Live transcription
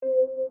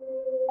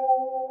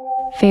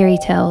Fairy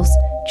tales,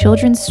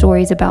 children's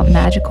stories about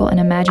magical and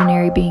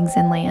imaginary beings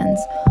and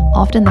lands,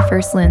 often the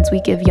first lens we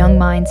give young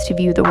minds to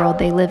view the world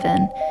they live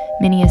in.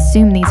 Many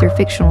assume these are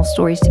fictional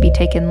stories to be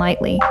taken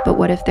lightly, but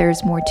what if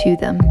there's more to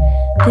them?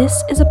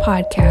 This is a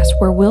podcast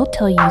where we'll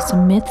tell you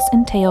some myths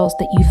and tales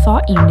that you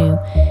thought you knew,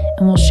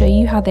 and we'll show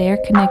you how they are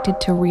connected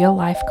to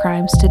real-life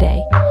crimes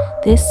today.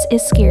 This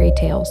is Scary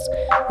Tales,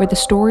 where the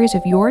stories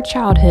of your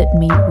childhood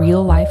meet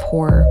real-life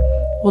horror.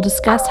 We'll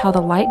discuss how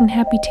the light and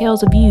happy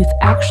tales of youth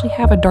actually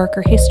have a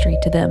darker history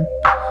to them.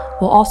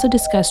 We'll also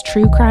discuss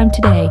true crime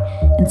today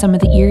and some of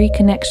the eerie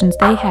connections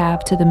they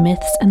have to the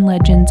myths and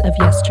legends of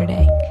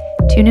yesterday.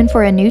 Tune in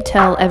for a new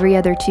tale every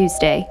other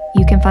Tuesday.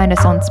 You can find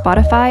us on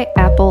Spotify,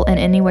 Apple, and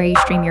anywhere you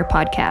stream your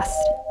podcast.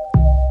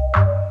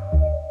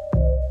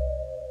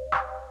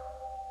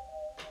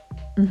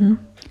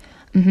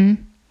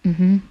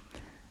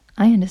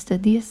 I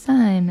understood the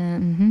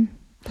assignment.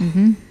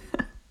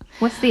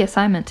 What's the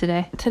assignment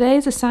today?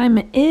 Today's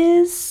assignment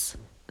is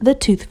the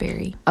Tooth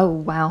Fairy. Oh,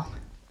 wow.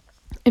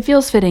 It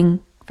feels fitting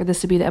for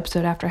this to be the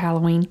episode after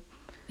Halloween,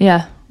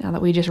 Yeah. now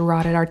that we just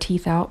rotted our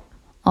teeth out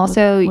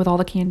Also, with all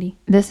the candy.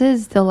 this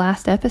is the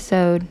last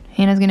episode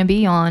Hannah's going to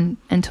be on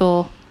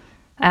until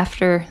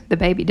after the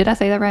baby. Did I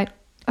say that right?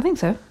 I think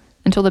so.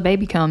 Until the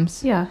baby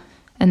comes. Yeah.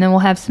 And then we'll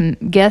have some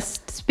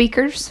guest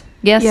speakers,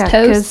 guest Yeah,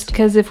 hosts.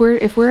 because if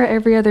we're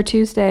every other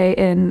Tuesday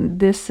and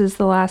this is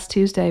the last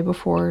Tuesday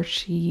before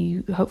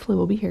she hopefully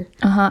will be here.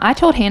 I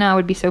told Hannah I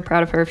would be so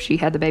proud of her if she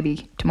had the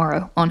baby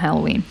tomorrow on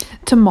Halloween.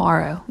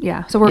 Tomorrow.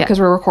 Yeah. So because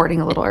we're recording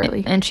a little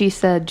early. And she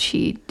said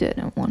she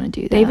didn't want to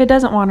do that. David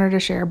doesn't want her to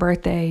share a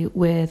birthday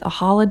with a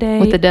holiday.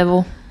 With the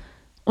devil.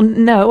 Well,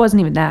 no, it wasn't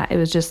even that. It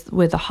was just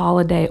with a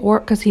holiday, or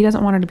because he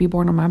doesn't want her to be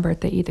born on my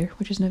birthday either,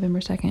 which is November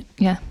 2nd.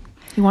 Yeah.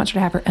 He wants her to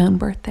have her own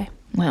birthday.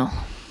 Well,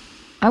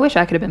 I wish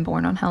I could have been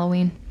born on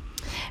Halloween.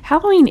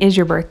 Halloween is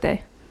your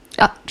birthday.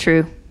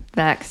 True.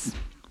 Facts.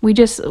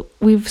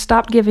 We've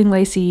stopped giving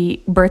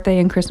Lacey birthday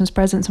and Christmas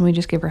presents, and we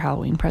just give her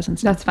Halloween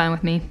presents. That's fine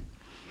with me.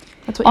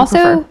 That's what you Also,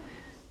 prefer.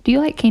 do you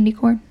like candy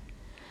corn?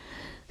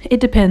 It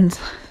depends.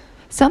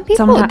 Some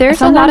people, Sometimes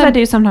I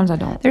do, sometimes I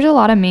don't. There's a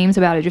lot of memes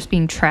about it just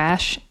being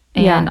trash.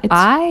 And Yeah,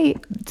 I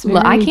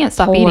very can't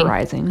stop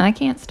polarizing. eating. I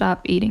can't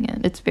stop eating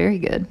it. It's very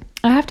good.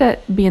 I have to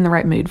be in the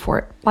right mood for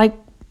it, like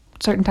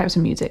certain types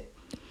of music.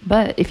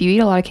 But if you eat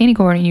a lot of candy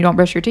corn and you don't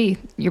brush your teeth,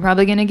 you're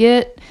probably going to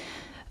get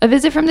a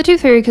visit from the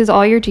tooth fairy because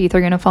all your teeth are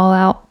going to fall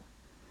out.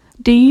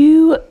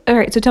 All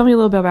right, so tell me a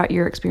little bit about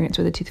your experience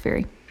with the tooth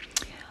fairy.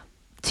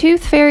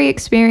 Tooth fairy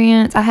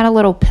experience, I had a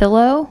little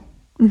pillow.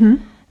 Mm-hmm.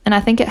 And I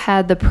think it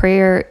had the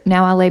prayer,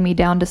 now I lay me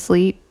down to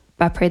sleep.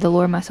 I pray the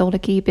Lord my soul to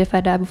keep. If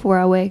I die before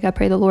I wake, I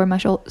pray the Lord my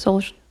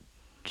soul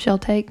shall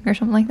take, or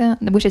something like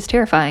that, which is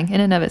terrifying in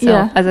and of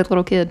itself as a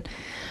little kid.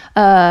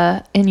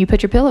 And you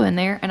put your pillow in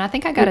there, and I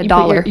think I got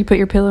 $1. You put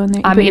your pillow in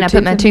there? I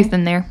put my tooth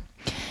in there,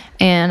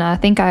 and I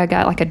think I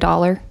got like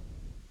 $1.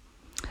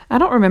 I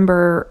don't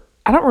remember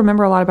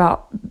a lot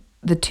about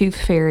the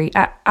tooth fairy.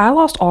 I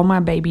lost all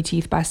my baby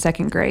teeth by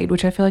 2nd grade,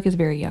 which I feel like is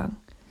very young.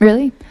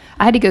 Really?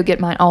 I had to go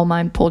get all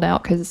mine pulled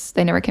out because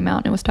they never came out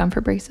and it was time for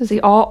braces. See,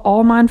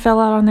 all mine fell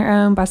out on their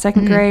own by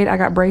 2nd grade. I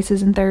got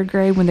braces in 3rd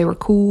grade when they were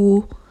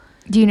cool.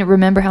 Do you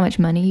remember how much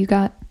money you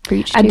got for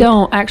each tooth? I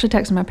don't. I actually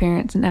texted my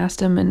parents and asked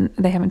them, and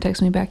they haven't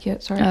texted me back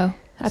yet. Sorry. Oh.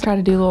 I tried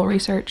to do a little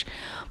research.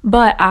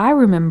 But I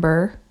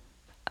remember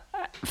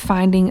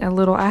finding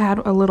I had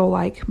a little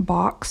like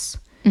box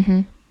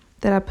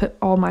that I put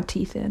all my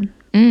teeth in.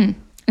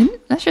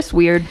 That's just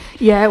weird.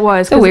 Yeah, it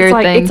was. It's a weird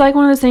thing. It's like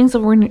one of those things that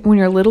when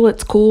you're little,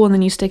 it's cool, and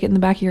then you stick it in the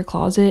back of your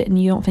closet,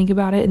 and you don't think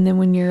about it. And then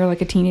when you're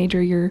like a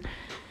teenager, you're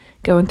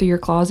going through your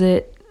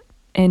closet,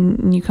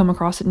 and you come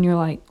across it, and you're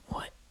like,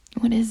 "What?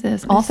 What is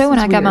this?" Also, when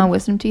I got my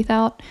wisdom teeth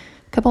out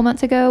a couple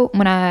months ago,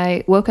 when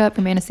I woke up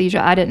from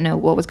anesthesia, I didn't know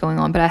what was going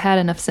on, but I had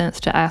enough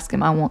sense to ask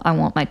him, I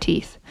want my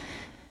teeth.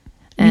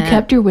 You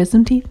kept your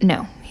wisdom teeth?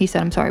 No. He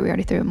said, I'm sorry, we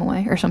already threw them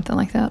away, or something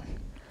like that.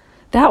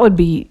 That would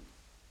be...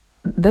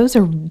 Those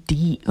are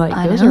deep.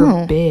 Like, those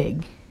are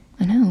big.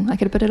 I know. I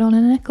could have put it on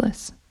a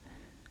necklace.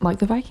 Like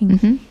the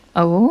Vikings.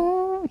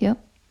 Oh, yep.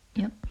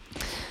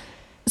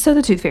 So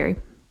the tooth fairy.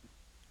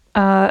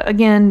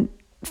 Again,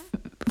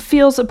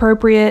 feels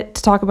appropriate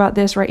to talk about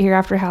this right here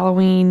after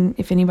Halloween.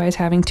 If anybody's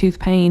having tooth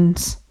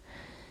pains,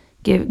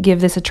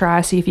 give this a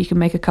try. See if you can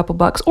make a couple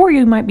bucks, or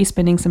you might be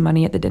spending some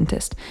money at the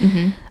dentist.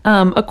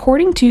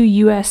 According to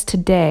US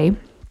Today,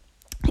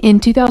 in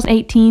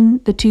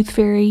 2018, the tooth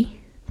fairy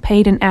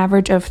paid an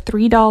average of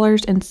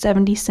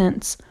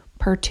 $3.70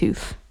 per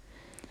tooth.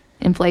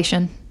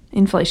 Inflation.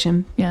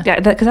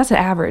 Yeah, because that's an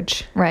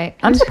average. Right.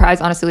 I'm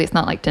surprised, honestly, it's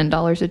not like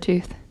 $10 a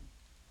tooth.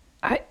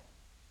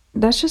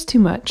 That's just too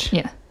much.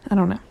 Yeah. I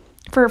don't know.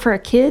 For a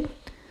kid.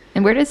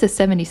 And where does the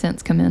 70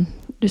 cents come in?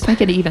 Just make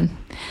it even.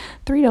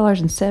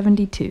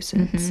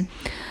 $3.72.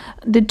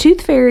 The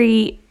tooth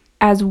fairy,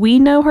 as we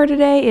know her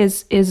today,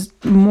 is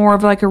more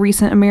of like a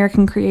recent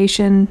American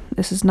creation.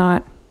 This is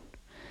not,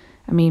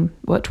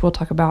 which we'll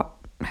talk about,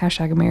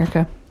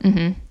 #America.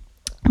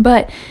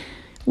 But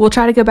We'll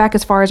try to go back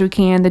as far as we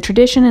can. The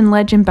tradition and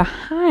legend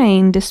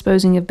behind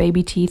disposing of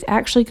baby teeth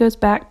actually goes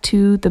back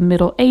to the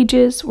Middle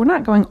Ages. We're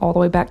not going all the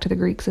way back to the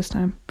Greeks this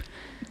time.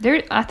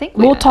 I think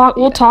We'll talk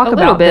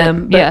about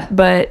them, but, yeah.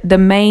 but the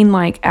main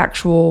like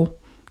actual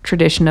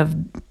tradition of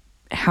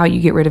how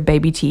you get rid of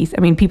baby teeth.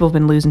 I mean, people have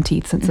been losing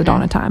teeth since the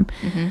dawn of time,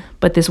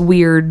 but this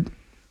weird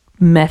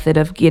method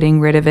of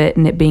getting rid of it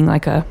and it being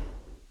like a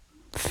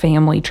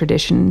family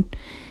tradition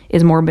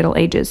is more Middle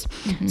Ages.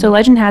 So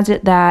legend has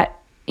it that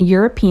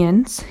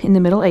Europeans in the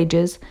Middle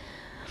Ages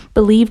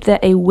believed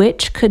that a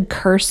witch could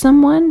curse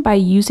someone by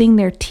using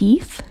their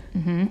teeth.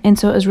 And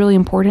so it was really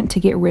important to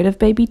get rid of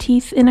baby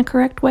teeth in a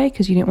correct way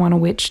because you didn't want a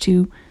witch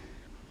to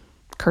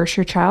curse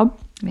your child.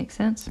 Makes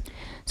sense.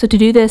 So to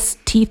do this,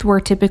 teeth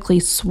were typically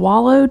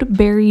swallowed,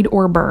 buried,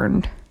 or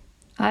burned.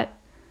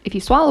 If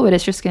you swallow it,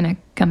 it's just going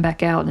to come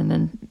back out and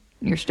then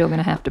you're still going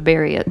to have to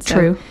bury it. So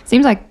True.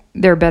 Seems like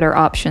there are better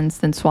options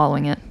than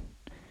swallowing it.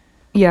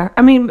 Yeah.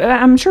 I mean,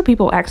 I'm sure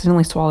people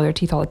accidentally swallow their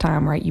teeth all the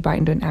time, right? You bite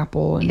into an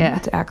apple and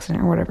it's an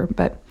accident or whatever.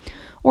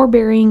 Or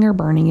burying or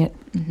burning it.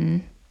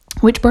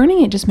 Which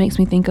burning it just makes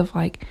me think of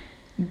like...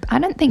 I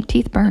didn't think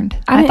teeth burned.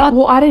 I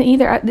didn't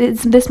either.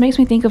 This makes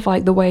me think of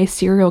like the way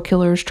serial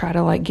killers try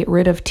to like get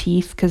rid of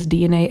teeth because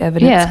DNA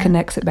evidence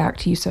connects it back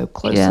to you so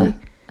closely. Yeah.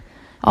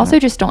 Also,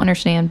 just don't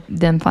understand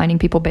them finding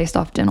people based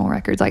off dental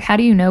records. Like, how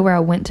do you know where I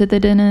went to the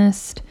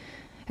dentist?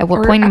 At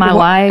what point in my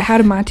life? How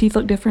do my teeth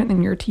look different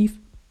than your teeth?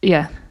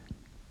 Yeah.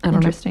 I don't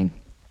Interesting.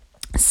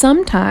 know.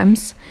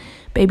 Sometimes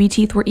baby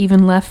teeth were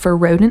even left for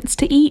rodents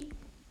to eat.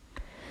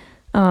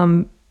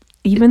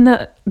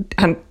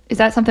 Is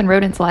that something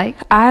rodents like?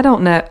 I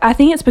don't know. I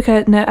think it's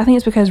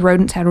because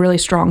rodents had really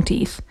strong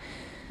teeth,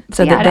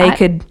 so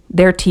that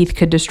their teeth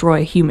could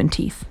destroy human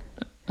teeth.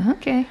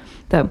 Okay.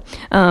 So,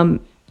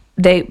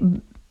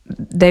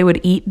 they would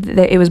eat.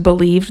 It was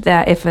believed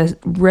that if a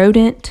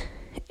rodent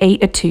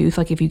ate a tooth,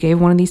 like if you gave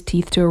one of these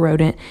teeth to a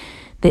rodent,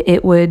 that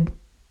it would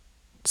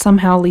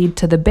somehow lead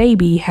to the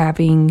baby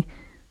having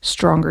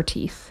stronger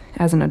teeth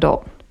as an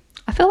adult.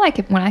 I feel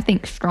like when I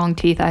think strong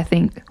teeth, I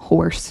think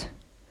horse.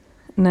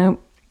 No,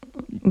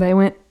 they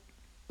went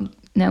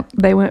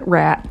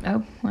rat.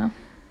 Oh, well,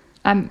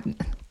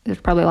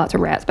 there's probably lots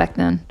of rats back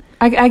then.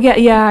 I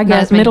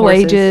guess Middle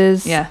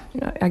Ages. Yeah,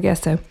 I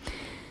guess so.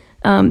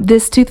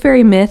 This tooth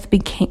fairy myth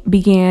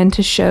began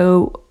to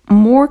show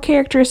more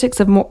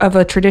characteristics of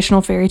a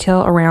traditional fairy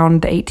tale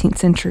around the 18th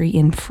century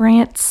in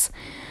France.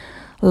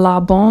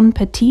 La Bonne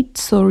Petite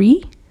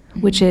Souris,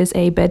 which is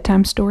a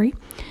bedtime story,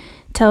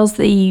 tells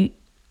the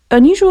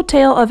unusual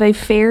tale of a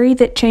fairy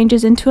that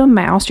changes into a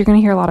mouse. You're going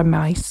to hear a lot of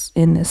mice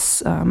in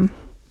this.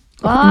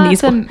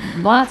 Lots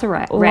of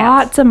rats.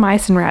 Lots of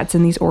mice and rats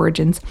in these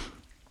origins.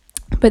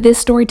 But this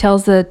story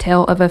tells the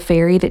tale of a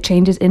fairy that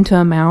changes into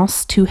a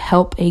mouse to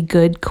help a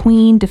good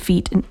queen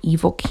defeat an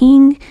evil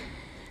king.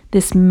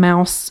 This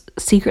mouse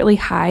secretly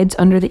hides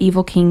under the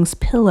evil king's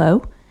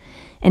pillow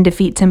and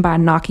defeats him by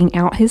knocking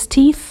out his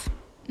teeth.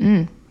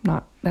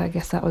 I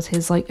guess that was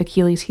his like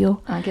Achilles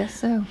heel. I guess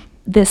so.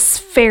 This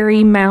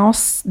fairy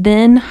mouse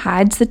then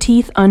hides the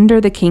teeth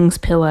under the king's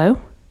pillow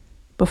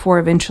before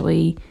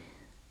eventually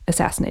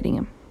assassinating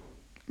him.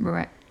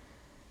 Right.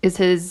 Is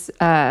his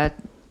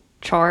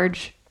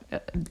charge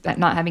at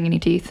not having any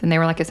teeth? And they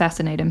were like,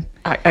 assassinate him.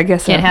 I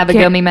guess can't have a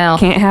gummy mouth.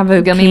 Can't have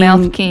a gummy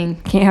mouth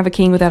king. Can't have a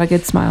king without a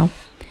good smile.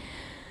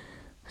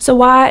 So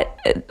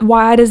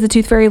why does the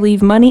tooth fairy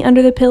leave money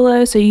under the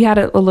pillow? So you had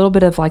a little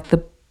bit of like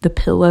the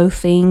pillow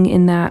thing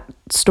in that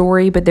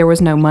story, but there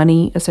was no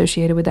money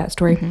associated with that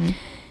story.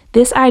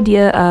 This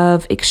idea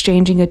of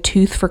exchanging a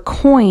tooth for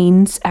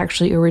coins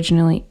actually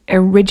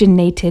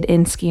originated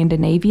in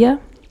Scandinavia.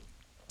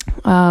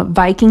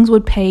 Vikings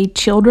would pay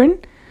children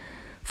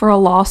for a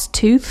lost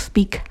tooth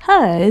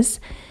because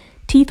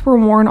teeth were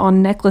worn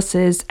on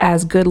necklaces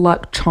as good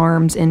luck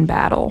charms in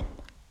battle.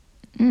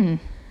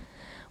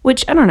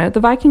 Which, I don't know,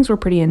 the Vikings were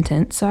pretty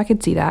intense, so I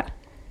could see that.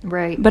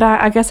 Right. But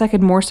I guess I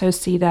could more so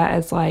see that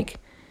as like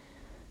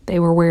they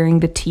were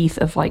wearing the teeth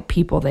of like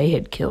people they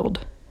had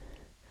killed.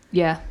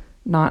 Yeah.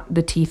 Not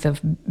the teeth of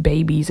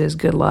babies as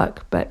good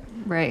luck, but...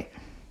 Right.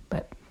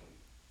 But...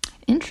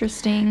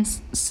 Interesting.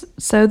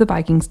 So the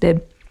Vikings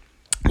did.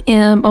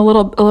 Some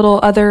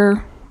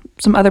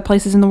other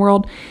places in the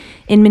world.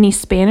 In many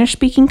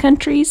Spanish-speaking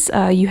countries,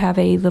 you have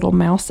a little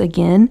mouse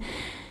again.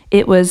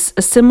 It was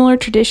a similar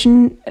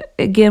tradition,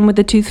 again, with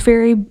the tooth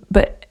fairy,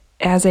 but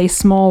as a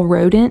small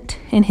rodent,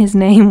 and his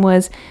name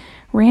was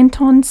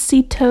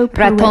Ratoncito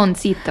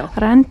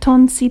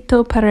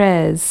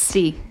Perez.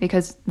 See,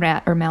 because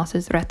rat or mouse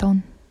is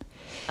raton.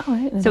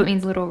 Oh, so it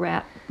means little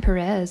rat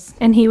Perez.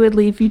 And he would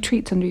leave you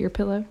treats under your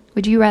pillow.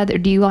 Would you rather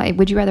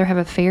have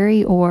a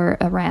fairy or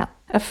a rat?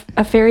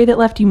 A fairy that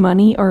left you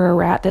money or a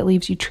rat that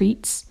leaves you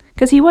treats?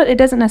 Because it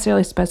doesn't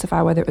necessarily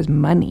specify whether it was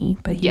money,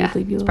 but he would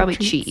leave you little probably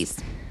treats. Cheese.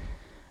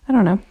 I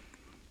don't know.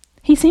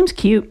 He seems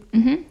cute.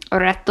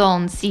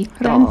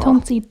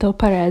 Ratoncito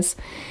Perez.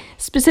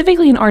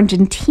 Specifically in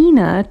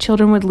Argentina,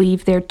 children would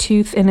leave their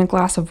tooth in a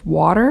glass of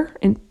water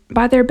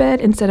by their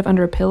bed instead of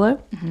under a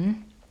pillow.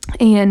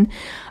 And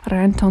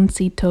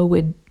Ratoncito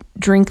would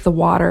drink the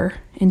water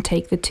and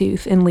take the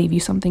tooth and leave you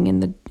something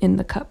in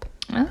the cup.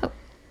 Oh,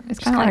 it's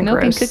kind of like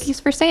milk and cookies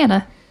for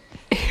Santa.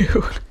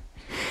 Ew.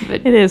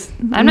 But it is.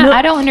 I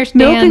don't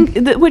understand.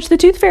 Which the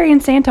Tooth Fairy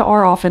and Santa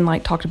are often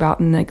like talked about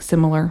in like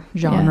similar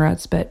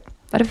genres, but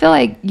I feel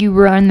like you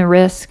run the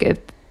risk if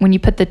when you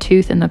put the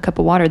tooth in the cup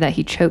of water that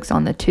he chokes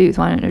on the tooth.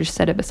 Why don't you just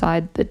set it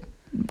beside the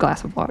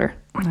glass of water?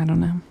 I don't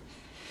know.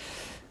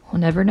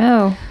 We'll never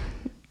know.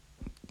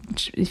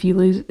 If you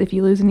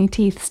lose any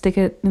teeth, stick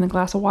it in a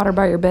glass of water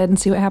by your bed and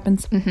see what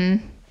happens.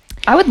 Mm-hmm.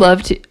 I would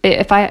love to,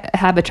 if I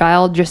have a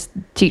child, just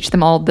teach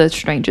them all the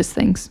strangest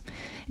things.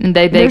 And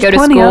they go to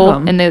school,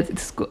 and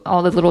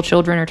all the little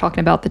children are talking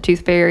about the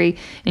Tooth Fairy,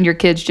 and your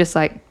kid's just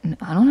like,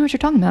 I don't know what you're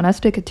talking about. I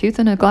stick a tooth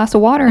in a glass of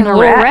water, and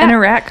a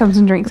rat comes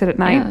and drinks it at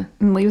night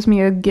and leaves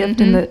me a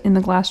gift in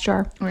the glass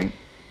jar. Right.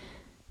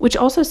 Which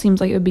also seems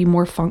like it would be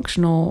more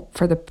functional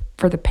for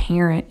the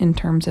parent in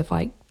terms of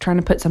like trying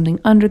to put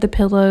something under the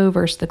pillow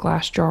versus the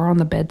glass jar on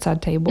the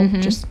bedside table.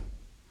 Just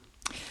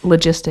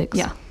logistics.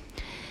 Yeah.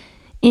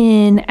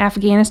 In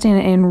Afghanistan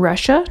and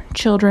Russia,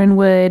 children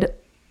would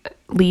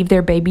leave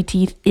their baby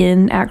teeth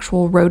in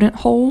actual rodent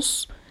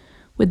holes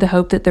with the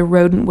hope that the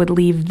rodent would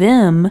leave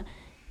them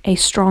a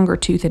stronger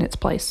tooth in its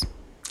place.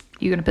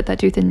 You gonna put that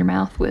tooth in your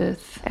mouth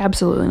with?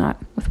 Absolutely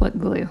not. With what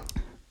glue?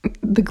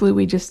 The glue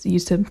we just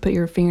used to put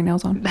your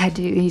fingernails on. I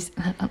do.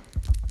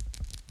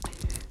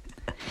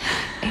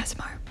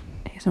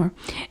 ASMR.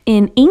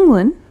 In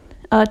England,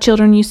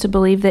 children used to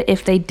believe that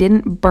if they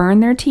didn't burn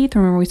their teeth,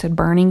 remember we said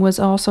burning was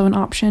also an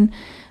option.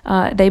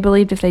 They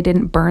believed if they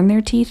didn't burn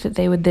their teeth, that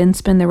they would then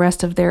spend the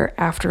rest of their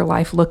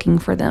afterlife looking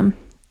for them.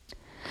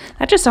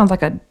 That just sounds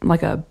like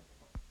a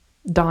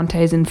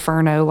Dante's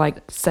Inferno,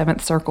 like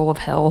seventh circle of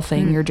hell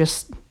thing. You're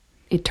just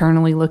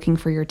eternally looking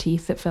for your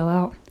teeth that fell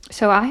out.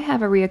 So I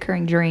have a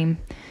reoccurring dream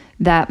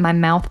that my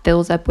mouth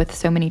fills up with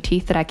so many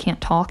teeth that I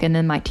can't talk, and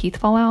then my teeth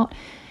fall out.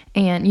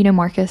 And you know,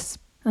 Marcus,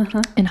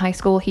 in high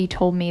school, he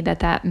told me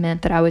that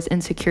meant that I was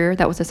insecure.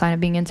 That was a sign of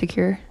being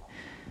insecure.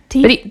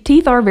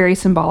 Teeth are very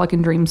symbolic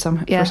in dreams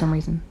for some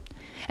reason.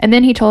 And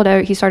then he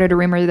started a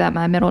rumor that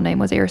my middle name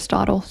was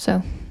Aristotle.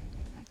 So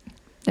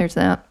there's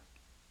that.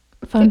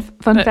 Fun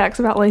facts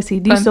about Lacey.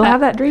 Do you still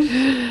have that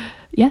dream?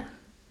 Yeah.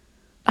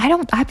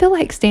 I feel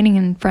like standing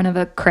in front of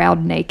a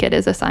crowd naked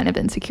is a sign of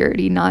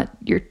insecurity, not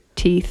your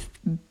teeth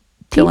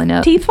filling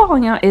up. Teeth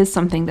falling out is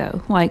something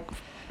though. Like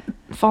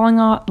falling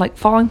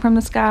from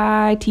the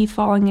sky, teeth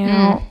falling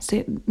out,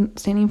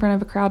 standing in front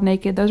of a crowd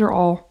naked. Those are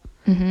all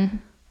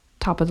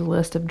top of the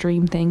list of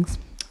dream things.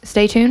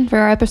 Stay tuned for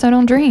our episode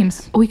on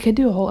dreams. We could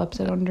do a whole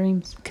episode on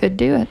dreams. Could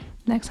do it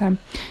next time.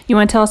 You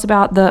want to tell us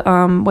about the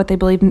what they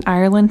believed in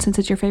Ireland, since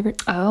it's your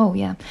favorite? Oh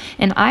yeah.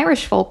 In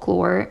Irish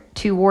folklore,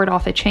 to ward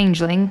off a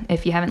changeling,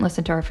 if you haven't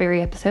listened to our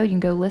fairy episode, you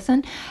can go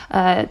listen.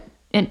 And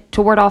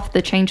to ward off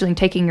the changeling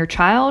taking your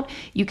child,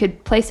 you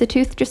could place a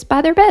tooth just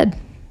by their bed.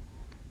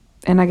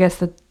 And I guess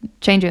the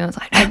changeling was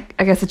like,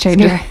 I guess the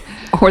changeling,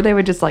 or they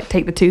would just like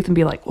take the tooth and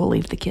be like, we'll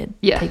leave the kid.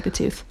 Yeah. Take the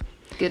tooth.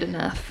 Good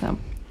enough.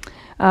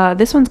 So,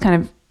 this one's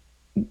kind of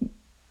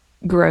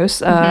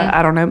gross.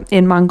 I don't know.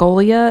 In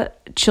Mongolia,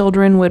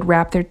 children would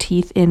wrap their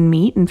teeth in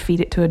meat and feed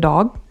it to a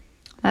dog.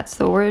 That's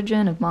the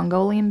origin of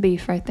Mongolian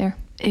beef right there.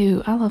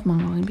 Ew, I love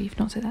Mongolian beef.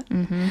 Don't say that.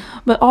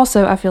 But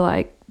also, I feel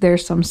like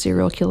there's some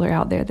serial killer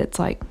out there that's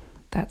like,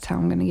 that's how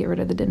I'm going to get rid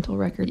of the dental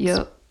records.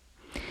 Yep.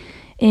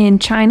 In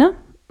China,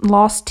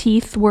 lost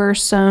teeth were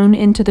sewn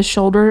into the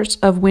shoulders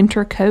of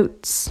winter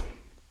coats.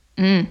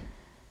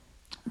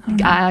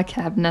 I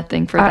have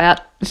nothing for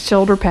that.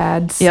 Shoulder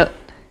pads. Yep.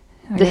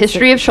 The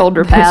history of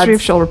shoulder pads. The history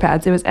of shoulder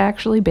pads. It was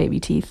actually baby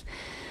teeth.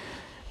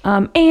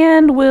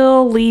 And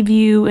we'll leave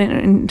you,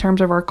 in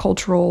terms of our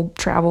cultural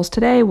travels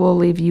today, we'll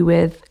leave you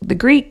with the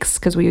Greeks,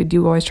 because we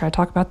do always try to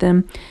talk about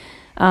them.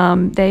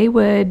 They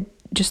would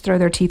just throw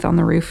their teeth on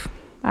the roof.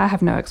 I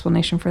have no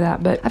explanation for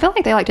that, but I feel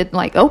like they like to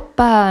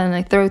opa, and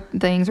they throw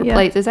things or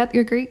plates. Is that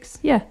your Greeks?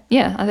 Yeah.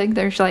 Yeah, I think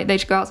they're just they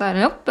just go outside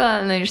and opa,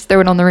 and they just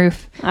throw it on the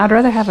roof. I'd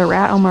rather have a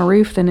rat on my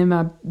roof than in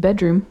my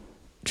bedroom.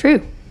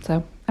 True.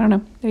 So, I don't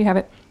know. There you have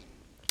it.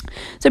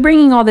 So,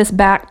 bringing all this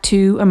back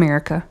to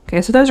America.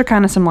 Okay, so those are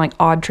kind of some like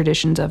odd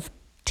traditions of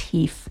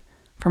teeth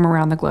from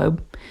around the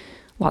globe.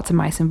 Lots of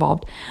mice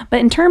involved. But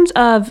in terms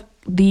of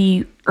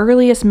the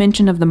earliest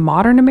mention of the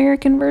modern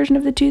American version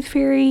of the Tooth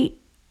Fairy,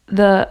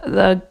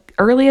 the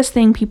earliest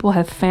thing people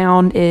have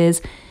found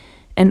is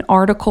an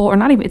article, or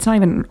it's not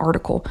even an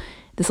article,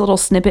 this little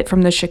snippet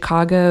from the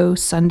Chicago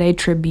Sunday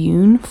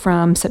Tribune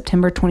from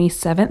September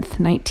 27th,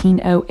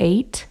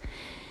 1908.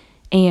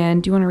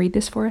 And do you want to read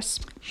this for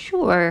us?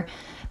 Sure.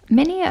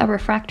 Many a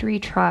refractory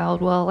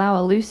child will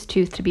allow a loose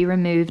tooth to be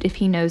removed if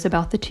he knows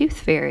about the Tooth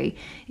Fairy.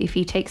 If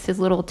he takes his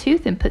little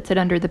tooth and puts it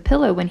under the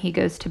pillow when he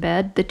goes to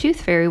bed, the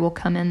Tooth Fairy will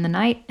come in the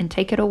night and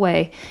take it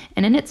away,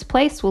 and in its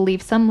place will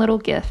leave some little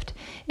gift.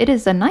 It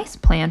is a nice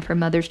plan for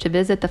mothers to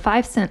visit the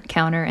 5-cent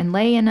counter and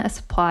lay in a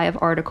supply of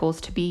articles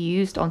to be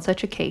used on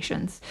such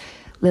occasions.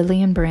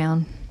 Lillian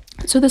Brown.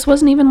 So this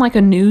wasn't even like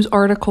a news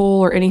article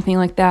or anything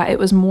like that. It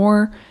was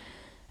more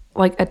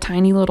like a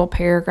tiny little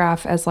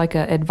paragraph as like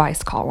a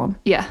advice column.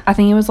 Yeah. I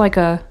think it was like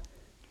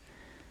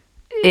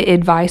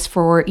advice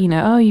for,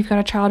 oh, you've got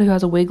a child who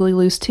has a wiggly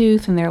loose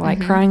tooth and they're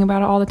like crying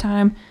about it all the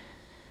time.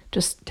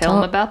 Just tell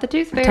them about the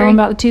tooth fairy. Tell them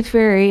about the tooth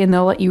fairy, and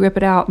they'll let you rip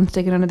it out and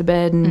stick it under the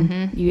bed,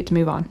 and you get to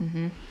move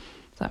on.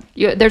 So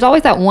there's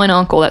always that one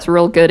uncle that's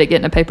real good at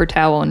getting a paper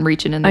towel and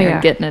reaching in there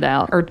and getting it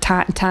out, or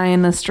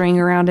tying the string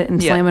around it and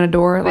slamming a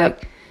door.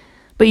 Like,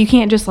 but you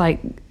can't just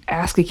like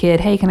ask a kid,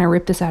 "Hey, can I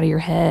rip this out of your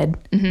head?"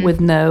 with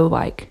no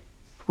like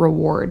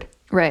reward.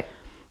 Right.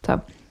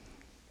 So,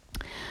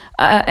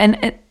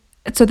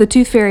 so the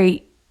tooth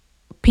fairy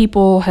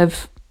people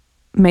have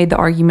made the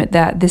argument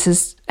that this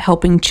is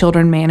helping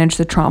children manage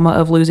the trauma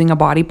of losing a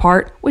body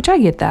part, which I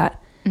get that.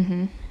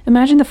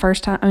 Imagine the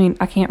first time,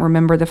 I can't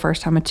remember the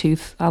first time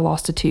I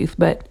lost a tooth,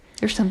 but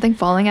there's something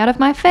falling out of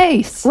my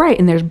face. Right.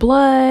 And there's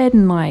blood,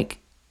 and like,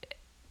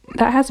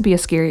 that has to be a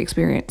scary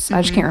experience.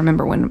 I just can't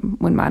remember when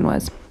mine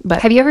was.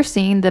 But have you ever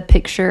seen the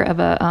picture of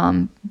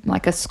a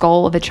like a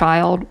skull of a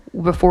child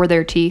before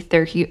their teeth,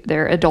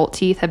 their adult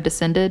teeth have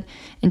descended,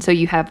 and so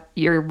you have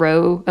your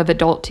row of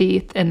adult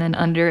teeth, and then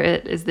under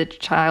it is the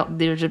child.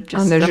 There's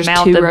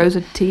just two rows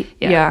of teeth.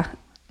 Yeah.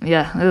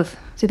 Ugh.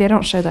 See, they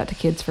don't show that to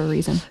kids for a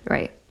reason.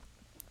 Right.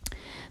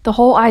 The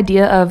whole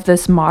idea of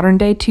this modern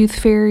day tooth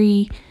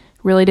fairy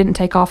really didn't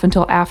take off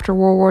until after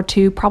World War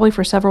II, probably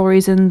for several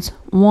reasons.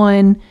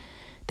 One,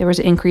 there was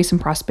an increase in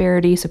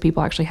prosperity, so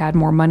people actually had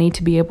more money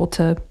to be able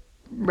to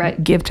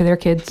give to their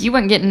kids. You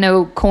weren't getting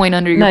no coin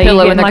under your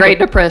pillow in the Great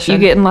Depression. You're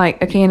getting like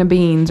a can of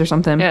beans or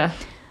something. Yeah.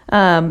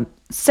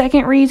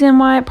 Second reason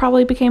why it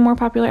probably became more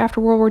popular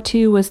after World War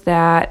II was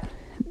that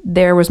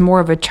there was more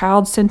of a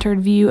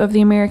child-centered view of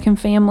the American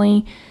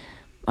family.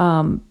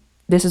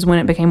 This is when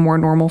it became more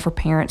normal for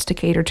parents to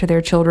cater to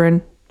their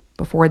children.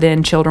 Before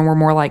then, children were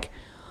more like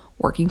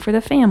working for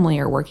the family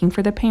or working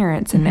for the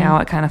parents, and now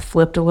it kind of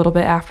flipped a little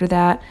bit after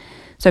that.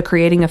 So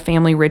creating a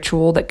family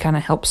ritual that kind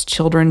of helps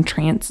children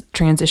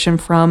transition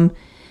from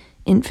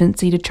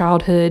infancy to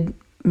childhood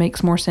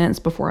makes more sense.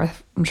 Before,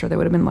 I'm sure they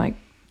would have been like,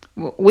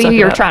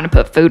 we are trying to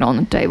put food on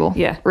the table.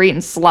 Yeah. We're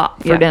eating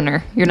slop for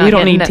dinner. You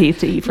don't need teeth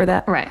to eat for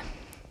that. Right.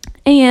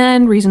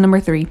 And reason number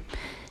 3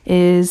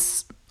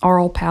 is our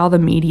old pal, the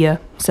media.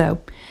 So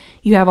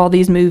you have all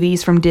these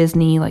movies from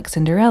Disney like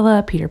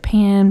Cinderella, Peter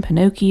Pan,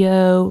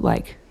 Pinocchio.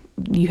 Like,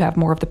 you have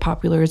more of the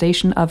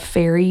popularization of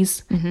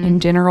fairies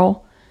in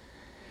general.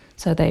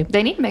 So they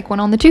need to make one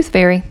on the tooth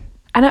fairy.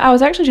 I know. I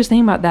was actually just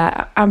thinking about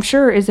that. I'm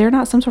sure, is there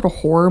not some sort of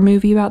horror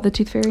movie about the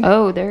tooth fairy?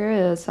 Oh,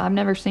 there is. I've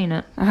never seen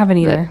it. I haven't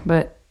either,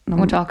 but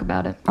we'll talk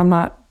about it. I'm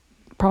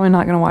probably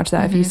not going to watch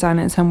that if you sign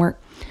it as homework.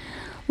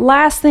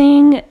 Last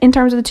thing in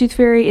terms of the tooth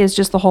fairy is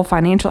just the whole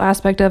financial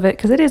aspect of it,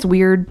 because it is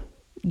weird.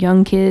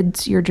 Young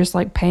kids, you're just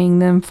like paying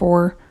them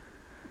for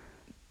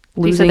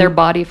losing piece of their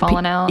body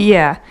falling out.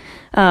 Yeah.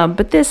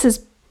 But this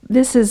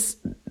is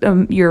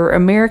your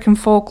American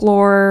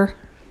folklore,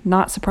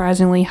 not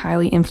surprisingly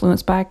highly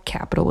influenced by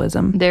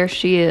capitalism. There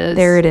she is.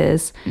 There it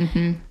is.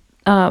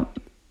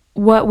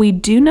 What we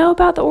do know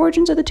about the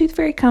origins of the tooth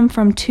fairy come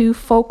from 2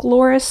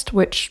 folklorists,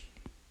 which,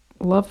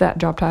 love that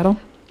job title.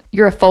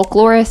 You're a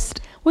folklorist?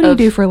 What do you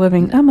do for a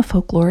living? I'm a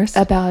folklorist.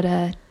 About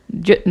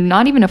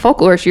not even a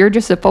folklorist. You're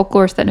just a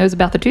folklorist that knows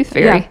about the tooth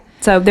fairy. Yeah.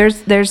 So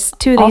there's 2 of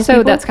these also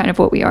people. That's kind of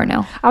what we are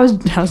now. I was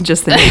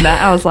just thinking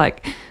that. I was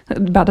like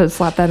about to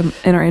slap that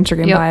in our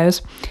Instagram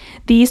bios.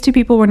 These 2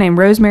 people were named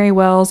Rosemary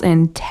Wells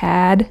and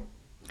Tad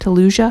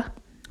Taluja.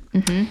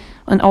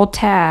 And old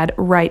Tad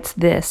writes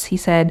this. He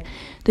said,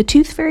 "The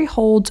tooth fairy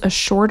holds a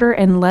shorter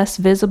and less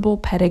visible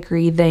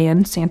pedigree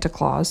than Santa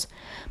Claus,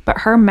 but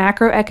her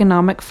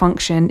macroeconomic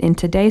function in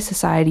today's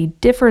society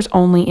differs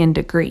only in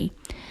degree.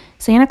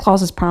 Santa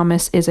Claus's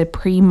promise is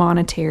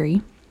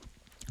pre-monetary.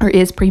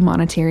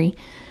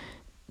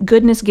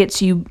 Goodness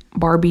gets you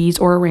Barbies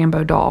or a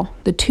Rambo doll.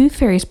 The tooth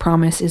fairy's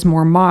promise is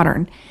more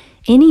modern.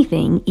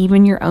 Anything,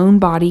 even your own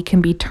body,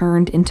 can be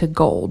turned into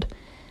gold.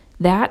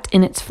 That,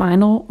 in its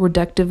final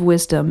reductive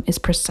wisdom, is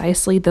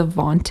precisely the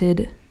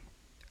vaunted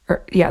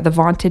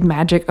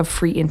magic of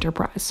free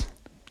enterprise."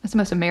 That's the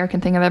most American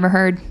thing I've ever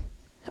heard.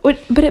 But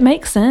it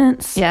makes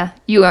sense. Yeah,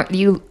 you learn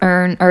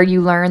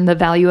the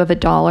value of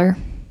 $1.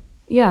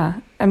 Yeah,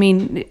 I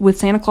mean, with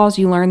Santa Claus,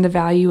 you learn the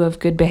value of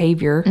good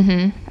behavior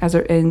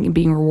and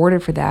being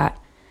rewarded for that.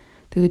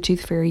 Through the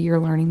tooth fairy, you're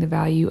learning the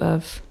value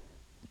of,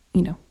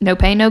 no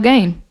pain, no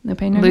gain. No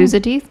pain, no Lose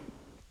gain.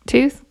 a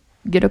tooth,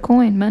 get a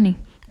coin, money.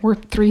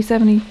 Worth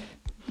 $3.70.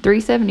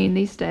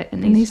 $3.70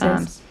 in these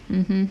times.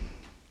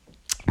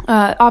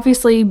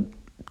 Obviously,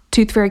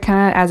 tooth fairy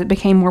kind of, as it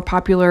became more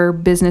popular,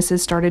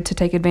 businesses started to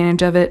take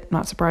advantage of it.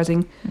 Not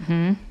surprising.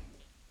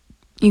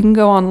 You can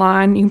go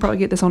online. You can probably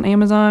get this on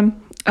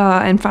Amazon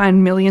and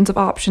find millions of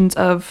options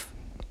of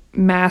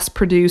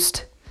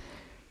mass-produced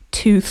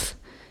tooth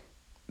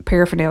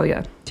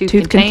paraphernalia.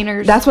 Tooth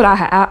containers. That's what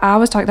I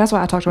was talking. That's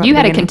what I talked about. You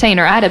had a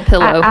container. I had a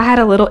pillow. I had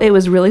a little. It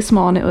was really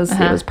small, and it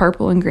was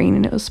purple and green,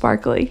 and it was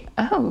sparkly.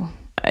 Oh.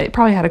 It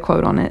probably had a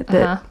quote on it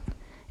that,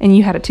 and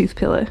you had a tooth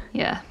pillow.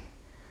 Yeah.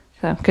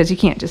 So, because you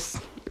can't just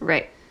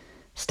right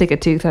stick a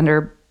tooth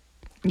under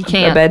You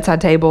can't. A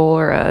bedside table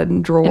or a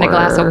drawer. And a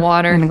glass of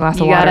water. And a glass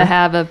of you water. You got to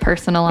have a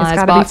personalized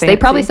gotta box. be They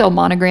probably fancy. sell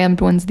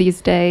monogrammed ones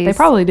these days. They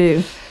probably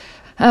do.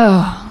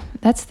 Oh,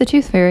 that's the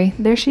Tooth Fairy,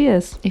 There she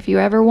is. if you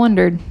ever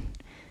wondered.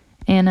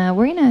 And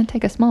we're going to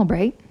take a small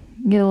break,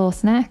 get a little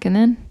snack, and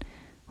then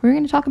we're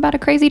going to talk about a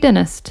crazy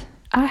dentist.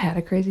 I had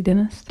a crazy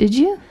dentist. Did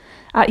you?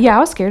 Yeah, I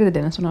was scared of the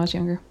dentist when I was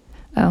younger.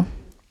 Oh.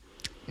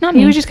 Not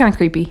He me. was just kind of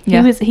creepy.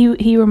 Yeah.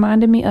 He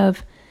reminded me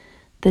of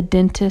the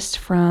dentist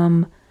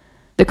from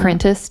The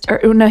Crentist.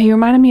 or no, he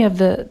reminded me of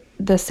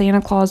the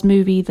Santa Claus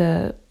movie,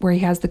 where he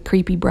has the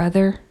creepy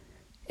brother,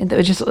 and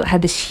that just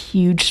had this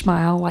huge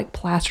smile like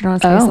plastered on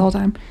his face Oh. the whole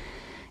time.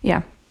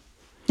 Yeah,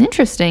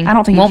 Interesting. I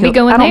don't think Won't he killed, be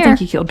going I don't there. think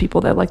he killed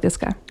people though, like this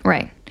guy.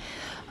 Right.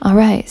 All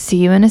right. See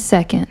you in a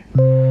second.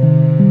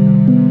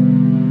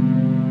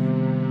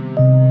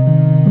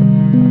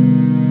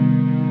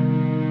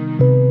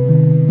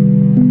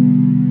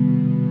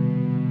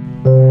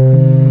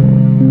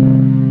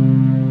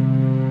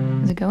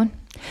 How's it going?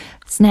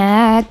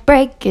 Snack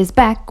break is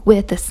back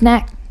with a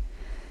snack.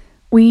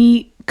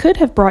 We could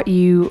have brought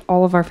you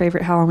all of our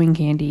favorite Halloween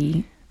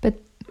candy,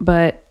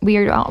 but We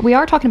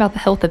are talking about the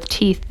health of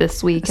teeth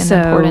this week and So,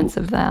 the importance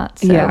of that.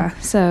 So. yeah.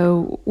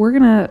 So we're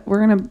gonna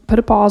put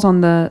a pause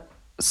on the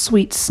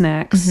sweet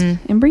snacks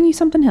and bring you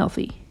something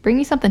healthy, Bring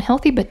you something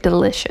healthy but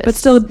delicious. but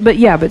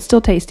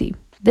still tasty.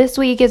 This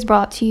week is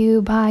brought to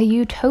you by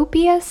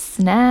Utopia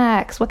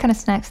Snacks. What kind of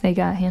snacks they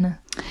got, Hannah?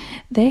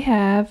 They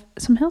have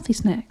some healthy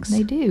snacks.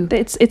 They do.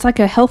 It's like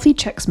a healthy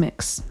Chex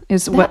Mix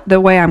is what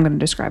the way I'm going to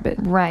describe it.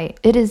 Right.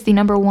 It is the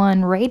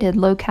 #1 rated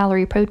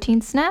low-calorie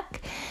protein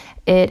snack.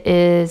 It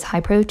is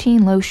high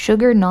protein, low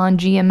sugar,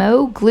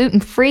 non-GMO,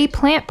 gluten-free,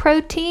 plant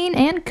protein,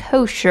 and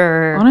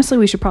kosher. Honestly,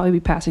 we should probably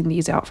be passing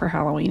these out for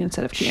Halloween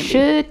instead of candy.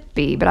 Should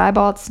be, but I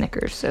bought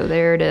Snickers, so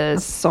there it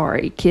is.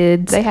 Sorry,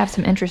 kids. They have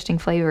some interesting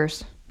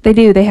flavors. They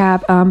do. They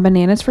have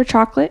bananas for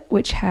chocolate,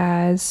 which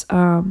has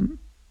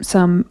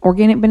some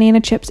organic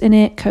banana chips in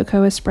it,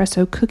 cocoa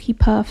espresso cookie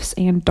puffs,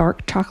 and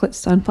dark chocolate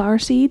sunflower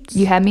seeds.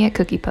 You had me at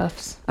Cookie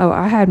Puffs. Oh,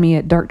 I had me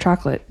at dark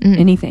chocolate,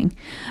 anything.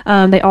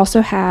 They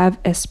also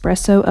have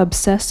espresso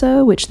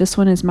obsesso, which this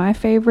one is my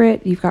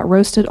favorite. You've got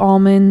roasted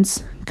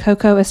almonds,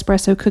 cocoa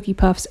espresso cookie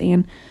puffs,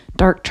 and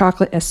dark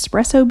chocolate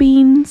espresso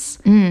beans.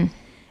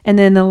 And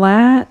then the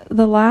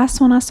last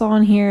one I saw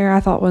in here, I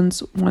thought was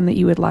one that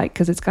you would like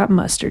because it's got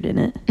mustard in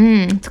it.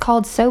 It's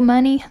called So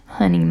Money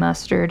Honey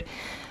Mustard.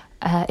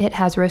 It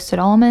has roasted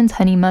almonds,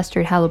 honey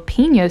mustard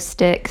jalapeno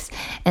sticks,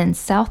 and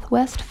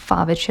Southwest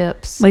fava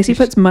chips. Lacey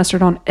puts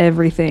mustard on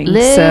everything.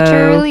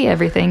 Literally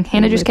everything.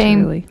 Hannah just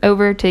Literally. came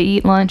over to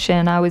eat lunch,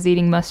 and I was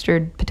eating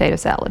mustard potato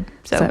salad.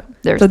 So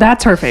there's So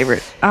that's her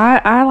favorite.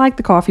 I like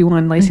the coffee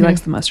one. Lacey likes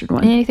the mustard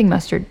one. anything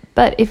mustard.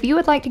 But if you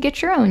would like to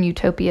get your own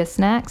Utopia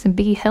snacks and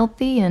be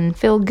healthy and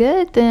feel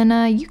good, then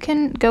you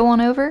can go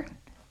on over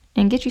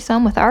and get you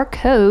some with our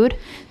code.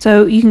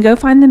 So you can go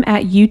find them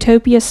at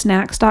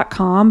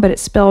utopiasnacks.com, but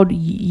it's spelled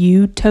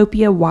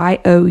Utopia,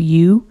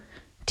 YOUTOPIA.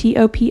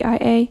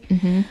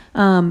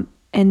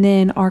 And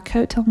then our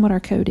code, tell them what our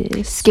code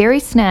is. Scary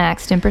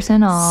snacks,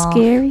 10% off.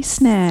 Scary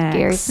snacks.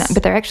 Scary snacks.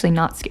 But they're actually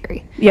not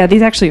scary. Yeah,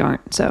 these actually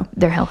aren't. So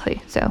They're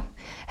healthy. So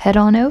head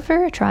on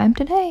over, try them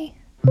today.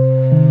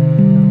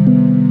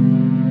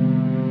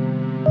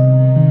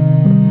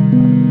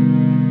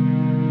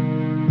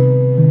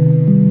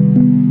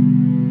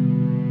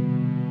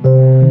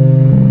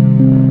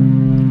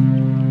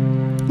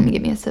 Let me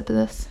give me a sip of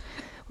this.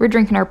 We're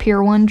drinking our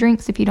Pier 1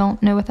 drinks. If you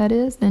don't know what that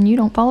is, then you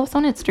don't follow us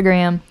on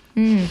Instagram.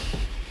 We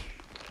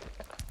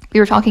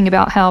were talking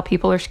about how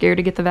people are scared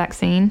to get the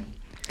vaccine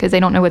because they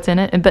don't know what's in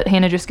it. But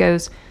Hannah just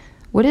goes,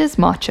 "What is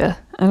matcha?"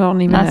 I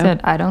don't even And I know.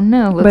 said, "I don't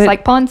know. Looks But-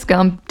 like pond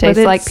scum.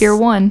 Tastes like it's- Pier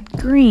 1."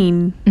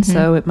 Green,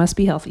 so it must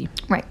be healthy.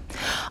 Right.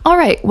 All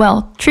right.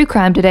 Well, true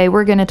crime today.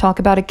 We're going to talk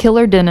about a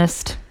killer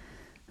dentist.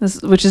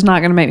 Which is not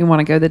going to make me want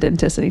to go to the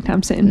dentist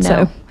anytime soon. No.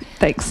 So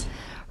thanks.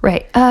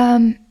 Right.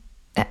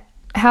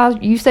 How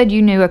you said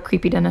you knew a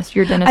creepy dentist.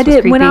 Your dentist I was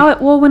did creepy.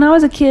 when I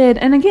was a kid,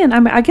 and again,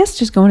 I guess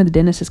just going to the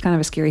dentist is kind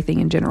of a scary thing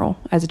in general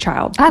as a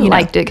child. I you know?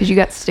 liked it because you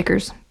got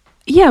stickers.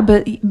 Yeah,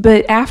 but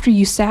after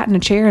you sat in a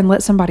chair and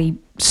let somebody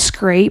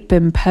scrape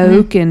and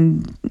poke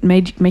and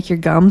make your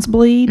gums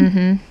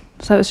bleed,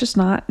 so it's just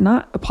not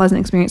a pleasant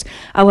experience.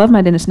 I love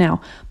my dentist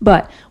now,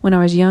 but when I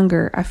was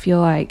younger, I feel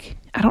like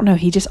I don't know.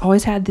 He just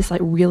always had this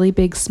like really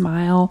big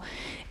smile.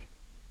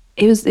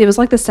 It was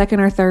like the second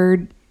or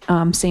third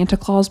Santa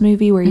Claus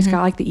movie where he's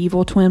got like the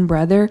evil twin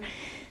brother.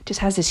 Just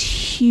has this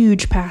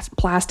huge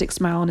plastic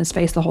smile on his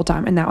face the whole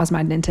time, and that was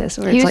my dentist.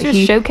 Where He it's was like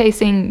just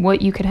showcasing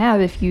what you could have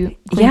if you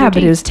cleaned yeah, your but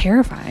it teeth. was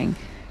terrifying.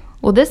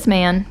 Well, this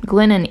man,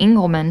 Glennon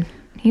Engelman,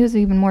 he was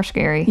even more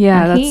scary.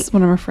 Yeah, And that's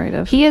what I'm afraid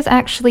of. He is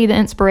actually the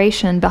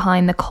inspiration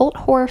behind the cult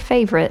horror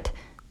favorite,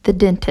 The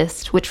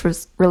Dentist, which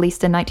was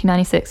released in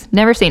 1996.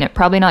 Never seen it.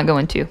 Probably not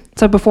going to.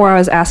 So before I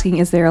was asking,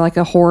 is there like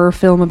a horror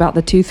film about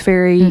the tooth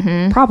fairy?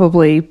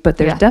 Probably, but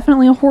there's Yeah.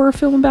 definitely a horror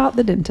film about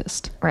the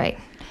dentist. Right.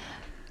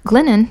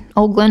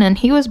 Old Glennon,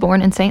 he was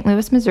born in St.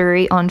 Louis,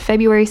 Missouri on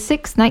February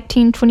 6,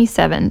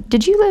 1927.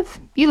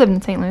 You lived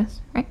in St.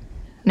 Louis, right?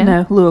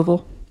 No,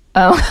 Louisville.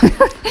 Oh.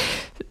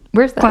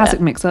 Where's that Classic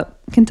at? mix-up.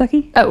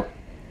 Kentucky? Oh.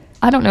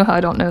 I don't know how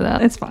I don't know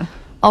that. It's fine.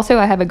 Also,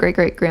 I have a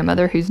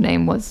great-great-grandmother whose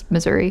name was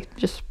Missouri.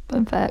 Just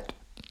fun fact.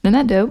 Isn't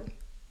that dope?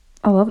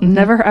 I love it.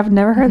 I've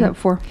never heard that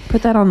before.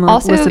 Put that on the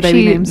Also, list of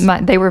baby names.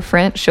 they were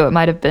French, so it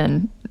might have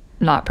been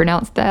not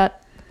pronounced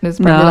that. It was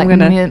No, probably I'm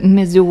like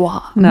Missouri.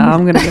 No,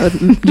 I'm going to go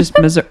with just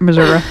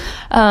Missouri.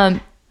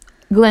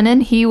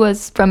 Glennon, he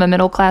was from a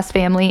middle-class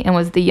family and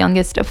was the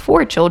youngest of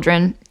 4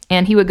 children,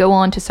 and he would go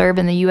on to serve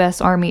in the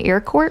U.S. Army Air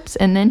Corps,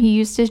 and then he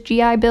used his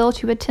GI Bill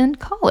to attend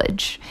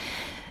college.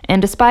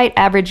 And despite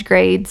average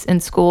grades in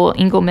school,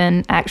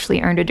 Engelman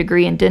actually earned a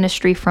degree in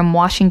dentistry from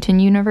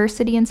Washington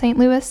University in St.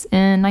 Louis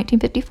in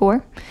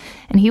 1954,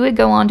 and he would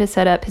go on to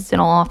set up his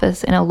dental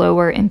office in a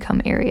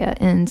lower-income area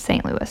in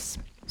St. Louis.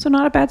 So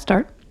not a bad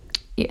start.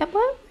 Yeah,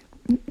 well,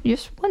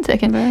 just one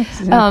second. Great.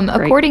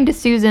 According to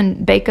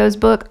Susan Baco's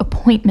book,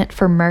 Appointment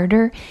for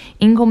Murder,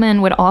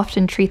 Engelman would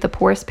often treat the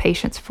poorest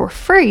patients for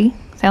free.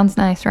 Sounds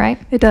nice, right?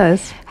 It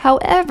does.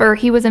 However,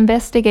 he was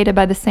investigated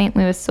by the St.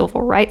 Louis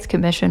Civil Rights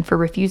Commission for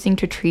refusing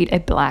to treat a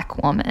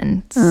black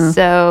woman.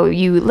 So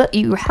you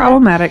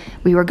Problematic.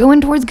 We were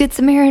going towards Good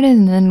Samaritan,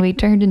 and then we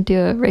turned into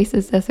a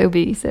racist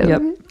SOB. So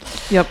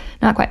Yep.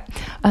 not quite.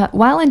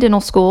 While in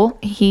dental school,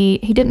 he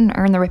didn't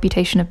earn the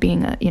reputation of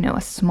being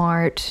a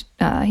smart.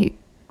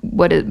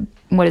 What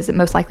is it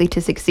most likely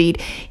to succeed?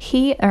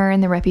 He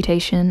earned the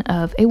reputation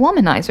of a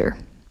womanizer.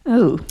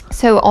 Oh.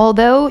 So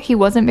although he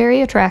wasn't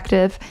very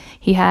attractive,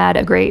 he had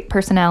a great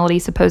personality.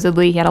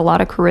 Supposedly, he had a lot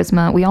of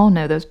charisma. We all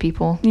know those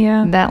people.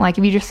 Yeah. That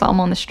if you just saw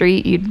them on the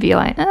street, you'd be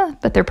like,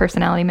 but their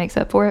personality makes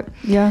up for it.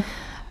 Yeah.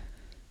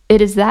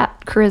 It is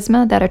that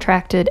charisma that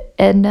attracted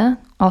Edna,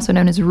 also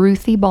known as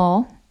Ruthie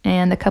Ball,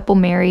 and the couple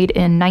married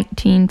in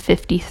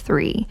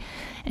 1953.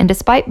 And